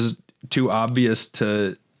this one is too obvious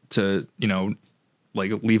to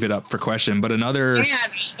like leave it up for question. But another. Yeah,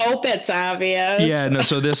 I hope it's obvious. Yeah, no.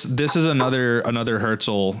 So this is another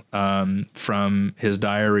Herzl from his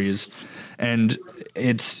diaries, and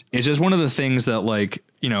it's just one of the things that, like,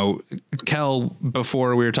 Kel,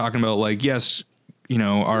 before we were talking about, like, yes,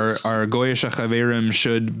 our Goyish Chaverim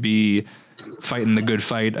should be fighting the good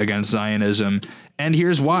fight against Zionism. And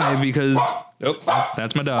here's why, because... Oh,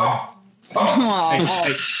 that's my dog. Hey,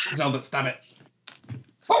 Zelda, stop it.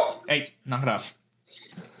 Hey, knock it off.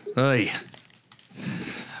 Hey.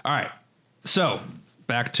 All right. So,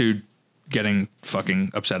 back to getting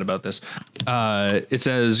fucking upset about this. It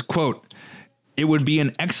says, quote, "It would be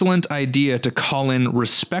an excellent idea to call in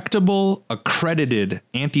respectable, accredited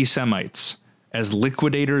anti-Semites as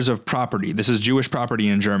liquidators of property." This is Jewish property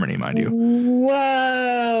in Germany, mind you.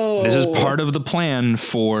 Whoa. This is part of the plan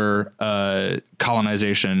for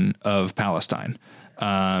colonization of Palestine.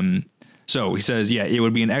 So he says, yeah, it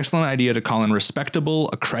would be an excellent idea to call in respectable,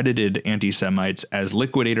 accredited anti-Semites as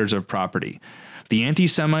liquidators of property. The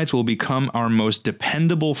anti-Semites will become our most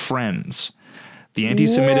dependable friends. The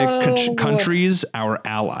anti-Semitic countries, our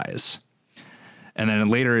allies. And then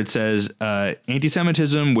later it says,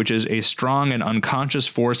 anti-Semitism, which is a strong and unconscious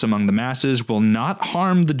force among the masses, will not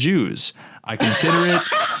harm the Jews. I consider it...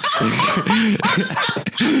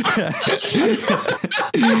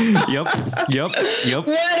 Yep.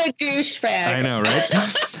 What a douchebag. I know, right?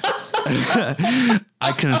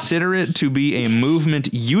 I consider it to be a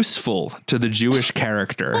movement useful to the Jewish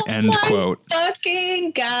character, end quote.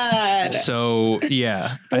 Fucking God. So,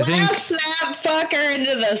 yeah, I think... Blast that fucker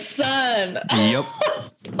into the sun. Yep.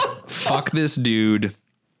 Fuck this dude.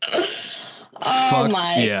 Oh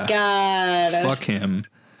my God. Fuck him.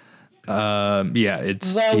 Yeah,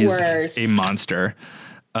 he's worst. a monster.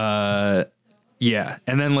 Yeah,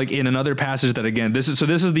 and then like in another passage that, again, this is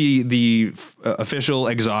the official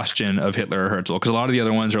exhaustion of Hitler or Herzl, because a lot of the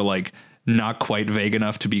other ones are like not quite vague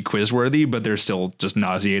enough to be quiz worthy, but they're still just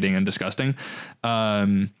nauseating and disgusting.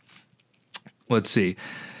 Let's see.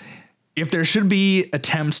 If there should be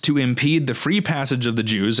attempts to impede the free passage of the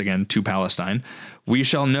Jews, again, to Palestine, we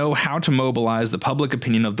shall know how to mobilize the public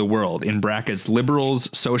opinion of the world, in brackets, liberals,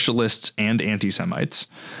 socialists, and anti-Semites,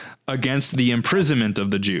 against the imprisonment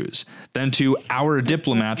of the Jews. Then too, our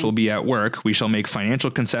diplomats will be at work. We shall make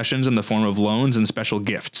financial concessions in the form of loans and special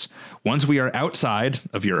gifts. Once we are outside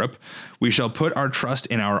of Europe, we shall put our trust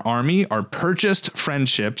in our army, our purchased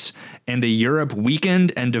friendships, and a Europe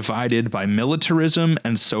weakened and divided by militarism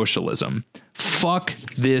and socialism. Fuck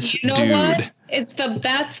this dude. What? It's the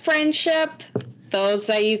best friendship, those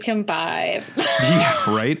that you can buy.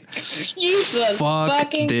 Yeah, right? Jesus fuck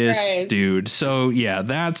fucking this Christ. dude. So yeah,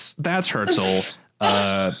 that's Herzl.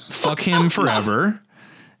 Fuck him forever.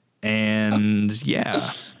 And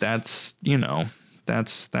yeah, that's yeah.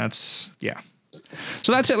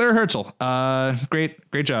 So that's Hitler Herzl.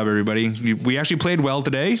 Great job, everybody. We actually played well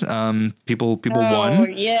today. People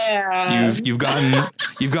won. Yeah. You've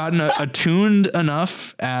gotten attuned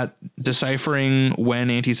enough at deciphering when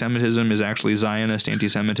anti-Semitism is actually Zionist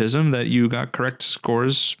anti-Semitism that you got correct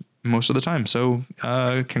scores most of the time. So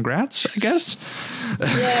congrats, I guess.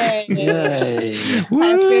 Yay. Yay. I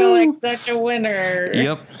feel like such a winner.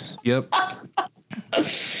 Yep.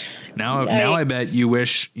 Now I bet you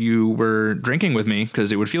wish you were drinking with me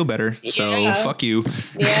because it would feel better. So fuck you.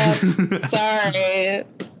 Yeah. Sorry.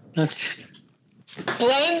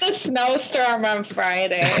 Blame the snowstorm on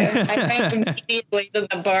Friday. I went immediately to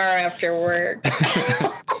the bar after work.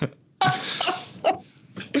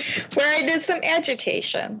 Where I did some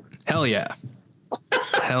agitation. Hell yeah.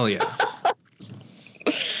 Hell yeah.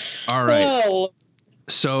 All right. Oh.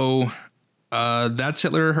 So that's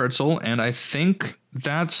Hitler Herzl, and I think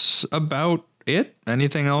that's about it.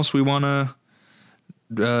 Anything else we want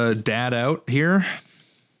to dad out here?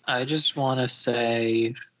 I just want to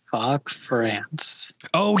say fuck France.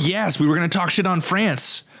 Oh, yes. We were going to talk shit on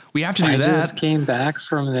France. We have to do that. I just came back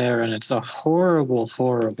from there, and it's a horrible,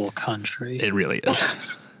 horrible country. It really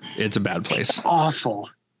is. It's a bad place. It's awful.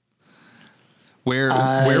 Where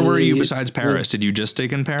were you besides Paris? Did you just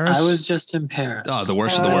dig in Paris? I was just in Paris. Oh, the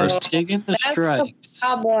worst of the worst. Digging the strikes.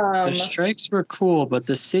 The strikes were cool, but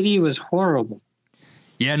the city was horrible.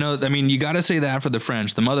 Yeah, no, I mean, you got to say that for the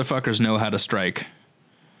French. The motherfuckers know how to strike.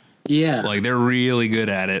 Yeah. Like, they're really good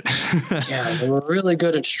at it. Yeah, they were really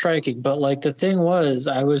good at striking. But, like, the thing was,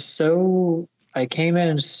 I came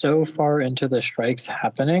in so far into the strikes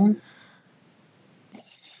happening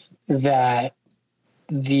that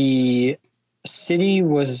the city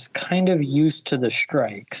was kind of used to the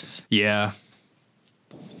strikes. Yeah.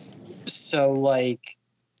 So, like,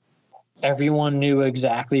 everyone knew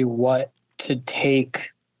exactly what to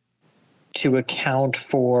take to account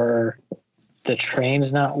for the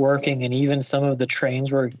trains not working, and even some of the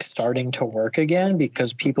trains were starting to work again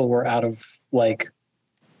because people were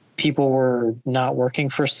not working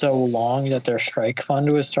for so long that their strike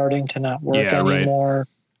fund was starting to not work anymore. Right.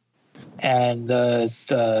 And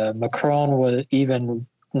the Macron was even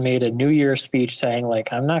made a New Year's speech saying,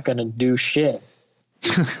 like, I'm not going to do shit.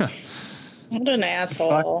 What an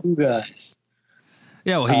asshole. Fuck you guys.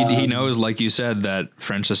 Yeah, well, he knows, like you said, that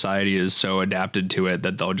French society is so adapted to it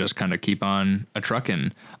that they'll just kind of keep on a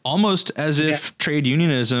trucking, almost as if trade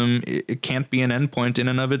unionism it can't be an endpoint in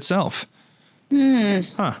and of itself.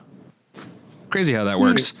 Huh. Crazy how that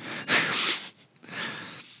works.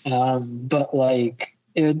 But, like,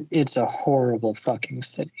 it's a horrible fucking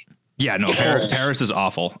city. Yeah, no, Paris is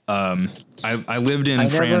awful. I lived in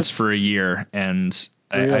France for a year, and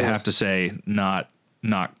I have to say, not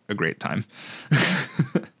a great time.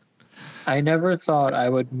 I never thought I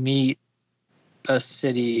would meet a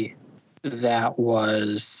city that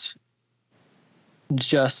was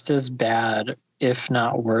just as bad, if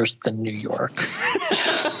not worse, than New York.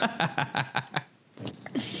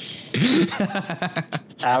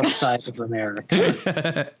 Outside of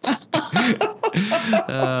America.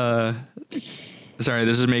 Sorry,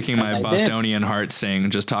 this is making my Bostonian heart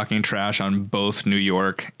sing, just talking trash on both New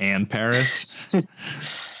York and Paris.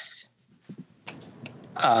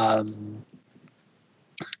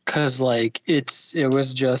 Cause like it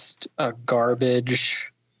was just a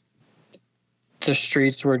garbage. The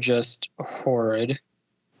streets were just horrid.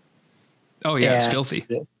 Oh yeah, it's filthy.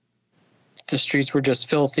 The streets were just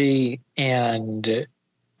filthy, and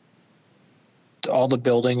all the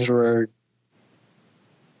buildings were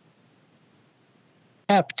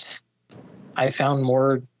kept. I found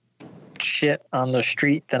more shit on the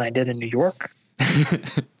street than I did in New York.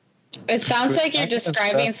 It sounds like you're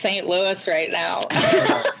describing St. Louis right now.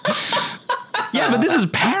 Yeah, but this is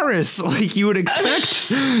Paris. Like you would expect.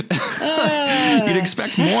 You'd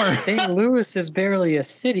expect more. St. Louis is barely a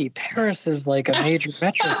city. Paris is like a major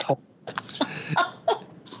metropole.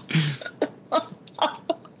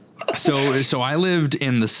 So I lived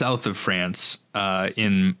in the south of France,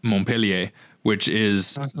 in Montpellier, which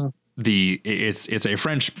is it's a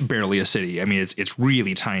French barely a city. I mean, it's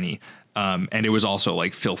really tiny. And it was also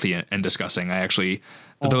like filthy and disgusting. I actually,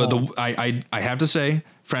 I have to say,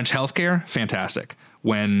 French healthcare, fantastic.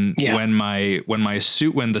 When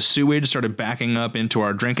the sewage started backing up into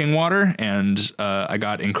our drinking water, and I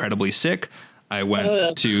got incredibly sick, I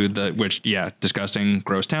went to disgusting,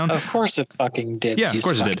 gross town. Of course it fucking did. Yeah, of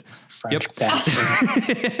course it did. French bastards.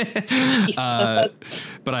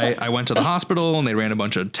 But I went to the hospital, and they ran a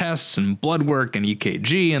bunch of tests and blood work and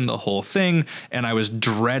EKG and the whole thing. And I was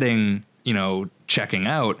dreading, checking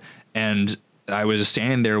out. And I was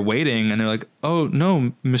standing there waiting, and they're like, "Oh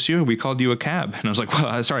no, monsieur, we called you a cab." And I was like,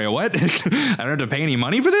 "Well, sorry, a what? I don't have to pay any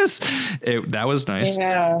money for this." That was nice.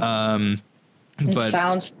 Yeah. It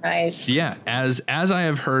sounds nice. Yeah, as I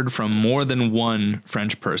have heard from more than one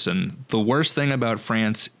French person, the worst thing about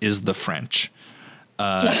France is the French.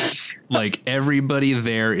 Like everybody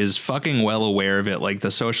there is fucking well aware of it. Like the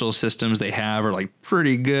social systems they have are like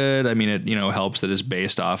pretty good. I mean, it helps that it's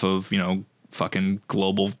based off of fucking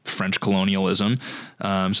global French colonialism.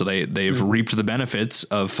 So they've reaped the benefits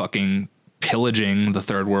of fucking pillaging the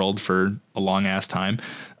third world for a long ass time.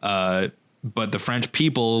 But the French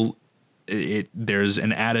people, there's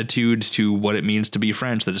an attitude to what it means to be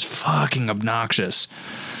French that is fucking obnoxious.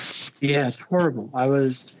 Yeah, it's horrible.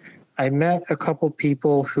 I met a couple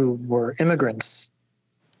people who were immigrants,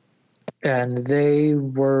 and they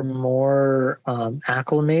were more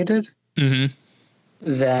acclimated. Mm-hmm.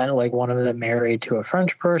 That, like, one of them married to a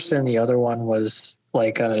French person, the other one was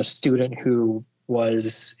like a student who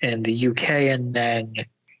was in the UK and then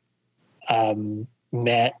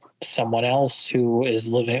met someone else who was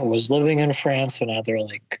living in France, so now they're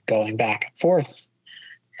like going back and forth.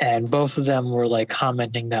 And both of them were like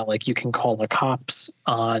commenting that like you can call the cops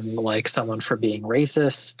on like someone for being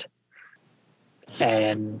racist,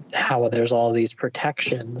 and how there's all these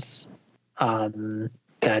protections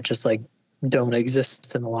that just like don't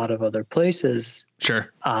exist in a lot of other places.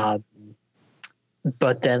 Sure.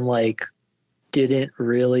 But then like didn't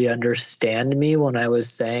really understand me when I was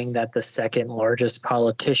saying that the second largest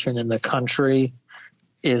politician in the country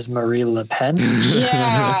is Marie Le Pen.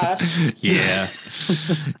 Yeah. Yeah.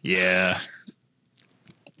 Yeah.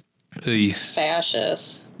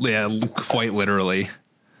 Fascist. Yeah, quite literally.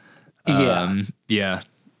 Yeah.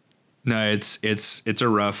 No, it's a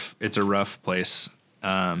rough place.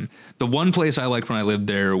 The one place I liked when I lived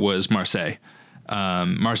there was Marseille.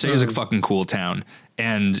 Marseille is a fucking cool town.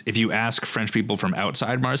 And if you ask French people from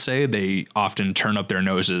outside Marseille, they often turn up their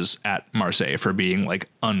noses at Marseille for being like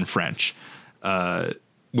un-French,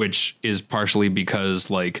 which is partially because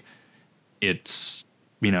like it's,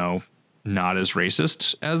 you know, not as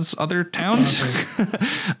racist as other towns.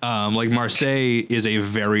 Like Marseille is a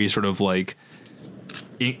very sort of like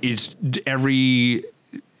everybody's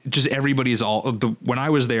all when I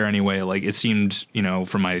was there anyway, like it seemed, you know,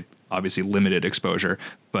 from my obviously limited exposure,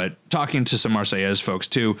 but talking to some Marseillaise folks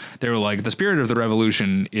too, they were like, the spirit of the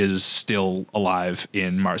revolution is still alive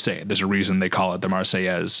in Marseille. There's a reason they call it the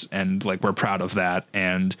Marseillaise, and like we're proud of that.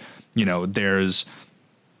 And you know, there's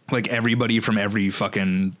like everybody from every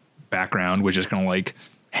fucking background was just kind of like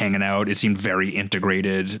hanging out. It seemed very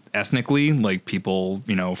integrated ethnically, like people,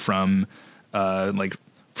 you know, from like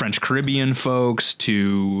French Caribbean folks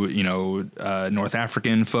to, you know, North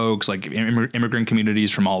African folks, like immigrant communities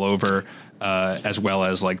from all over, as well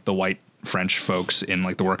as like the white French folks in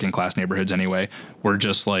like the working class neighborhoods anyway, were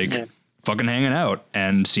just like fucking hanging out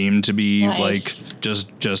and seemed to be like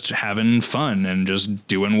just having fun and just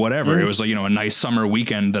doing whatever. It was like, you know, a nice summer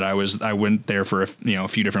weekend that I went there for a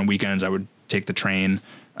few different weekends. I would take the train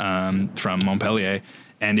from Montpellier,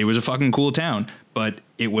 and it was a fucking cool town, but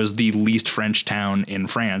it was the least French town in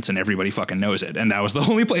France, and everybody fucking knows it. And that was the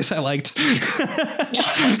only place I liked.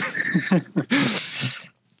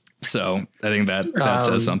 So I think that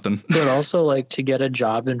says something. But also, like, to get a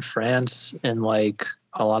job in France and like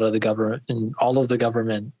a lot of the government and all of the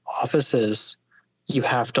government offices, you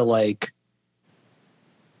have to like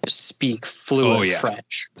speak fluent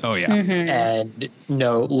French. Oh yeah. And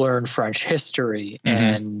learn French history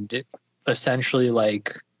and essentially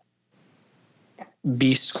like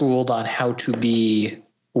be schooled on how to be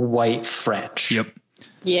white French. Yep.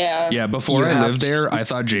 Yeah. Yeah. Before I lived there, I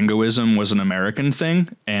thought jingoism was an American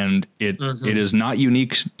thing, and it is not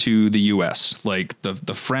unique to the US. Like the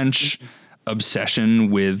French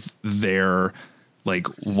obsession with their like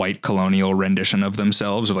white colonial rendition of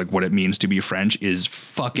themselves, of like what it means to be French, is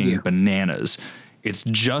fucking bananas. It's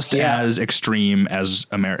just as extreme as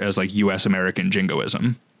like US American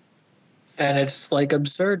jingoism. And it's like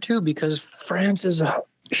absurd too, because France is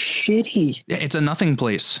shitty. Yeah, it's a nothing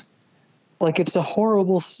place. Like it's a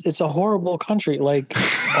horrible country. Like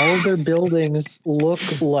all of their buildings look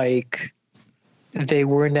like they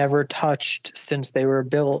were never touched since they were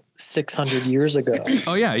built 600 years ago.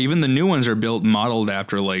 Oh yeah, even the new ones are built modeled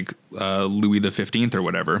after like Louis XV or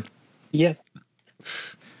whatever. Yeah.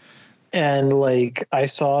 And like I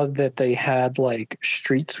saw that they had like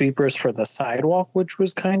street sweepers for the sidewalk, which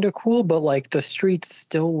was kind of cool, but like the streets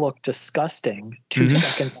still look disgusting 2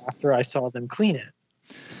 seconds after I saw them clean it.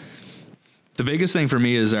 The biggest thing for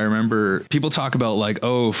me is I remember people talk about like,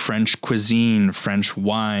 oh, French cuisine, French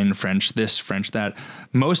wine, French this, French that.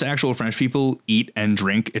 Most actual French people eat and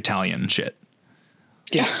drink Italian shit.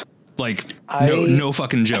 Yeah. Like no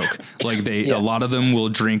fucking joke. Like a lot of them will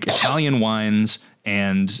drink Italian wines,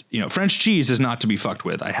 and you know, French cheese is not to be fucked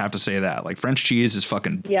with. I have to say that. Like French cheese is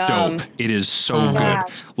fucking dope. It is so good.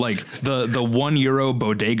 Like the €1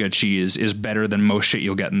 bodega cheese is better than most shit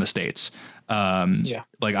you'll get in the States.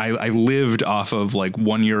 Like I lived off of like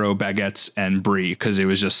 €1 baguettes and brie because it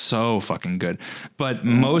was just so fucking good. But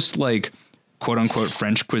most like quote unquote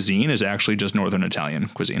French cuisine is actually just Northern Italian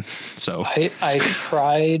cuisine. So I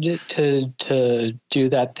tried to do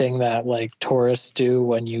that thing that like tourists do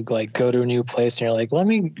when you like go to a new place and you're like, let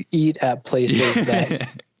me eat at places that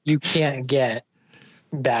you can't get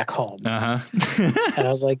back home. And I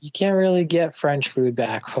was like, you can't really get French food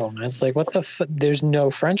back home. And it's like, what the there's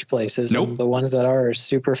no French places. Nope. And the ones that are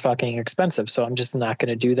super fucking expensive. So I'm just not going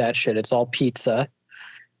to do that shit. It's all pizza.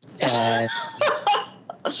 And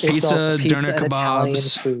pizza, doner and Italian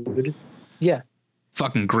kebabs, food. Yeah.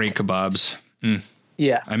 Fucking great kebabs.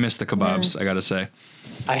 Yeah. I miss the kebabs, I gotta say.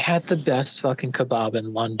 I had the best fucking kebab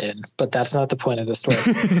in London, but that's not the point of the story.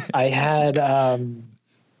 I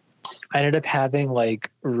ended up having like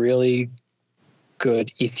really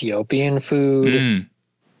good Ethiopian food.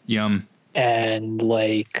 Yum. And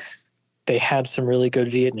like they had some really good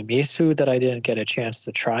Vietnamese food that I didn't get a chance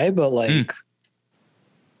to try, but like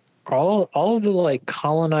all of the like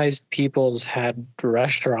colonized peoples had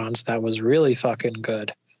restaurants that was really fucking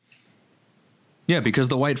good. Yeah, because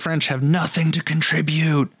the white French have nothing to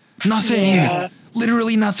contribute. Nothing. Yeah.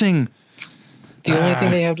 Literally nothing. The only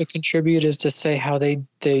thing they have to contribute is to say how they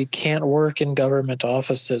can't work in government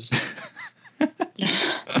offices.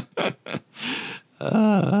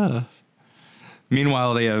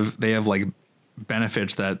 Meanwhile, they have like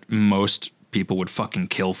benefits that most people would fucking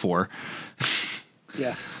kill for.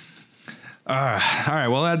 Yeah. All right.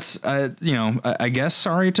 Well, that's, I guess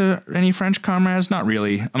sorry to any French comrades. Not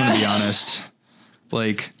really. I'm going to be honest.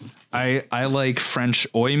 Like, I like French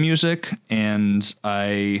oi music, and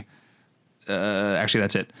actually,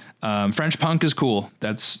 that's it. French punk is cool.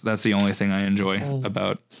 That's the only thing I enjoy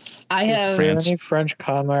about I have France. Any French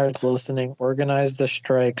comrades listening, organize the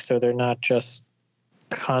strike so they're not just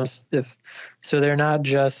so they're not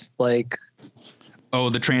just like, oh,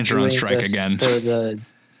 the trains are on strike again.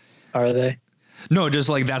 Are they? No, just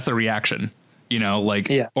like that's the reaction.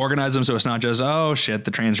 Organize them so it's not just, oh shit,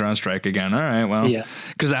 the trains are on strike again. All right, well,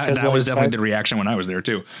 because that was definitely the reaction when I was there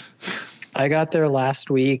too. I got there last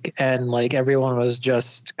week and like everyone was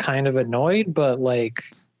just kind of annoyed, but like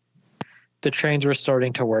the trains were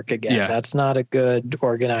starting to work again. Yeah. That's not a good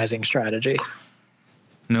organizing strategy.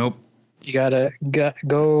 Nope. You gotta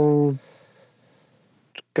go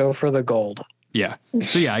for the gold. Yeah.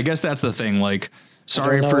 So yeah, I guess that's the thing. Like,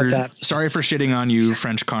 sorry for shitting on you,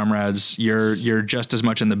 French comrades. You're just as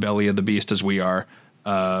much in the belly of the beast as we are.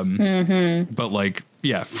 But like,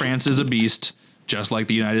 yeah, France is a beast, just like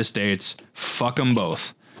the United States. Fuck them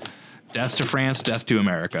both. Death to France, death to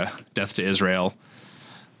America, death to Israel,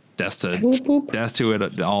 death to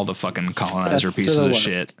it, all the fucking colonizer Death pieces of West.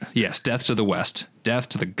 shit. Yes, death to the West, death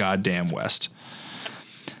to the goddamn West.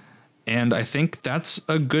 And I think that's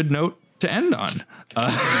a good note to end on.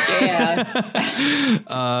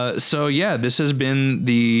 So yeah, this has been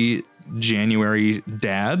the January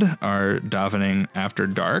Dad, our Davening After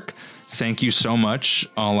Dark. Thank you so much,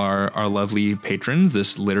 all our lovely patrons.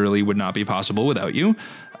 This literally would not be possible without you.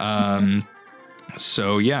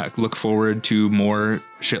 So yeah, look forward to more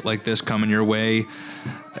shit like this coming your way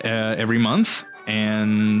every month.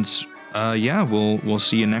 And we'll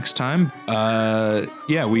see you next time. I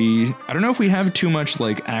don't know if we have too much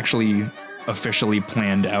like actually officially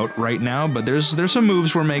planned out right now, but there's some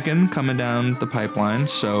moves we're making coming down the pipeline.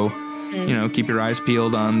 So, keep your eyes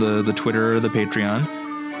peeled on the Twitter or the Patreon.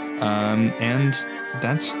 And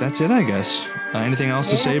that's it, I guess. Anything else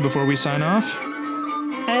to say before we sign off?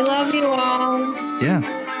 I love you all. Yeah.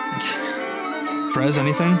 Prez,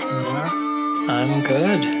 anything? No, I'm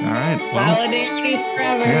good. All right. Well, Solidarity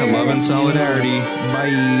forever. yeah, love and solidarity.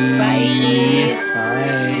 Bye. Bye. Bye.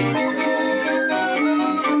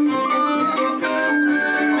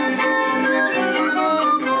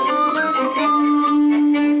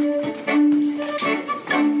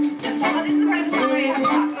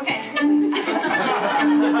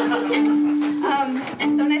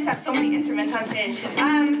 So many instruments on stage.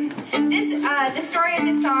 The story of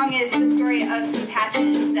this song is the story of some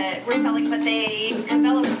patches that we're selling, but they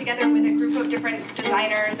developed together with a group of different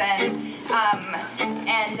designers, and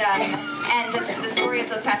the story of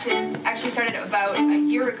those patches actually started about a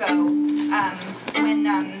year ago when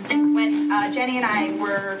Jenny and I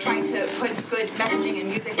were trying to put good messaging and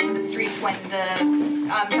music into the streets when the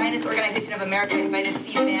Zionist Organization of America invited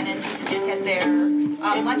Steve Bannon to speak at their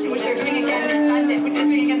luncheon, which they're doing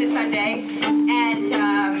again this Sunday, and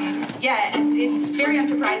it's very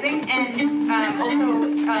unsurprising, and also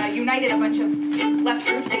united a bunch of left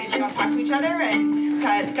groups that usually don't talk to each other, and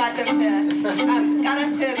got us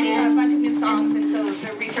to make a bunch of new songs, and so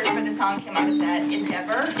the research for the song came out of that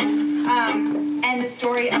endeavor. And the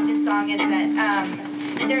story of this song is that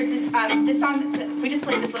there's this song. we just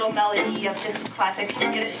played this little melody of this classic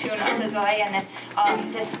Yiddish tune up to Zoe, and then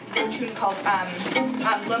this tune called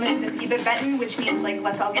Lomas Iberbetten, which means like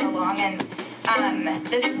let's all get along. And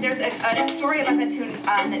there's a story about that tune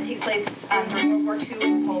that takes place during World War II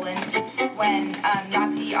in Poland, when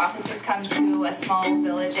Nazi officers come to a small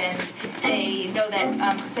village and they know that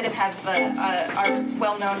Hasidim are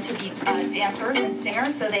well known to be dancers and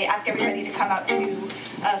singers, so they ask everybody to come out to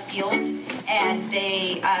a field and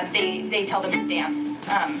they tell them to dance.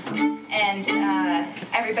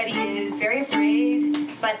 Everybody is very afraid,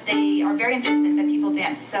 but they are very insistent that people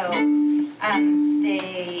dance. So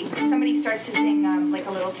somebody starts to sing like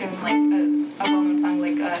a little tune, like a well-known song,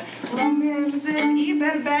 like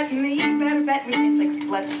which means like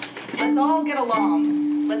let's all get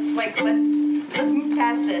along. Let's move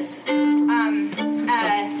past this. And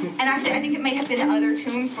actually, I think it may have been another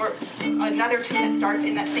tune that starts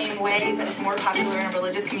in that same way, that is more popular in a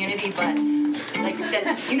religious community, but. Like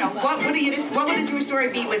that, what would a Jewish story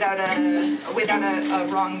be without a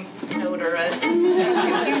wrong note or a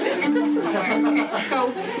confusion somewhere? Okay.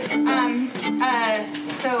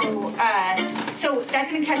 So that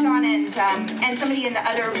didn't catch on, and somebody in the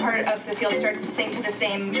other part of the field starts to sing to the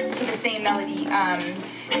same melody.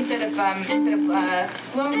 Instead of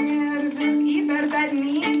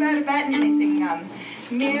they sing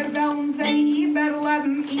Mir wollen sie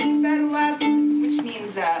überleben, which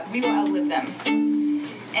means we will outlive them.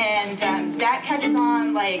 And that catches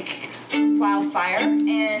on like wildfire,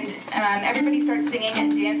 and everybody starts singing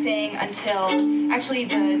and dancing until actually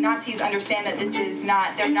the Nazis understand that this is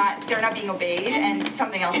not they're not being obeyed, and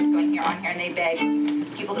something else is going on here, and they beg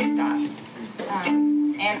people to stop.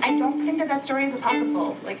 And I don't think that story is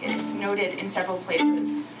apocryphal. Like, it's noted in several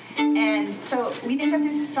places. And so we think that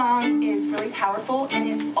this song is really powerful, and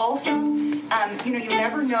it's also, you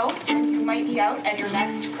never know when you might be out at your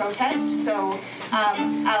next protest. So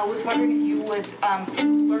I was wondering if you would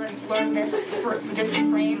learn this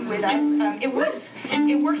refrain with us. It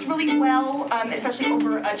works really well, especially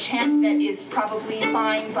over a chant that is probably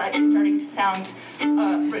fine, but is starting to sound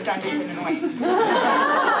redundant and annoying.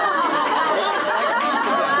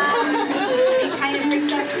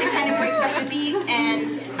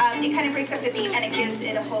 It kind of breaks up the beat, and it gives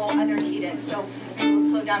it a whole other cadence. So we'll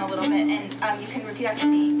slow down a little bit, and you can repeat after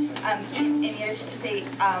me in Yiddish to say,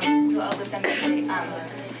 we'll outlive them and say,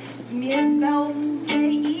 Mir wollen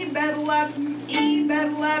sie überleben.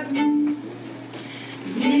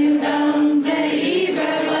 Mir wollen sie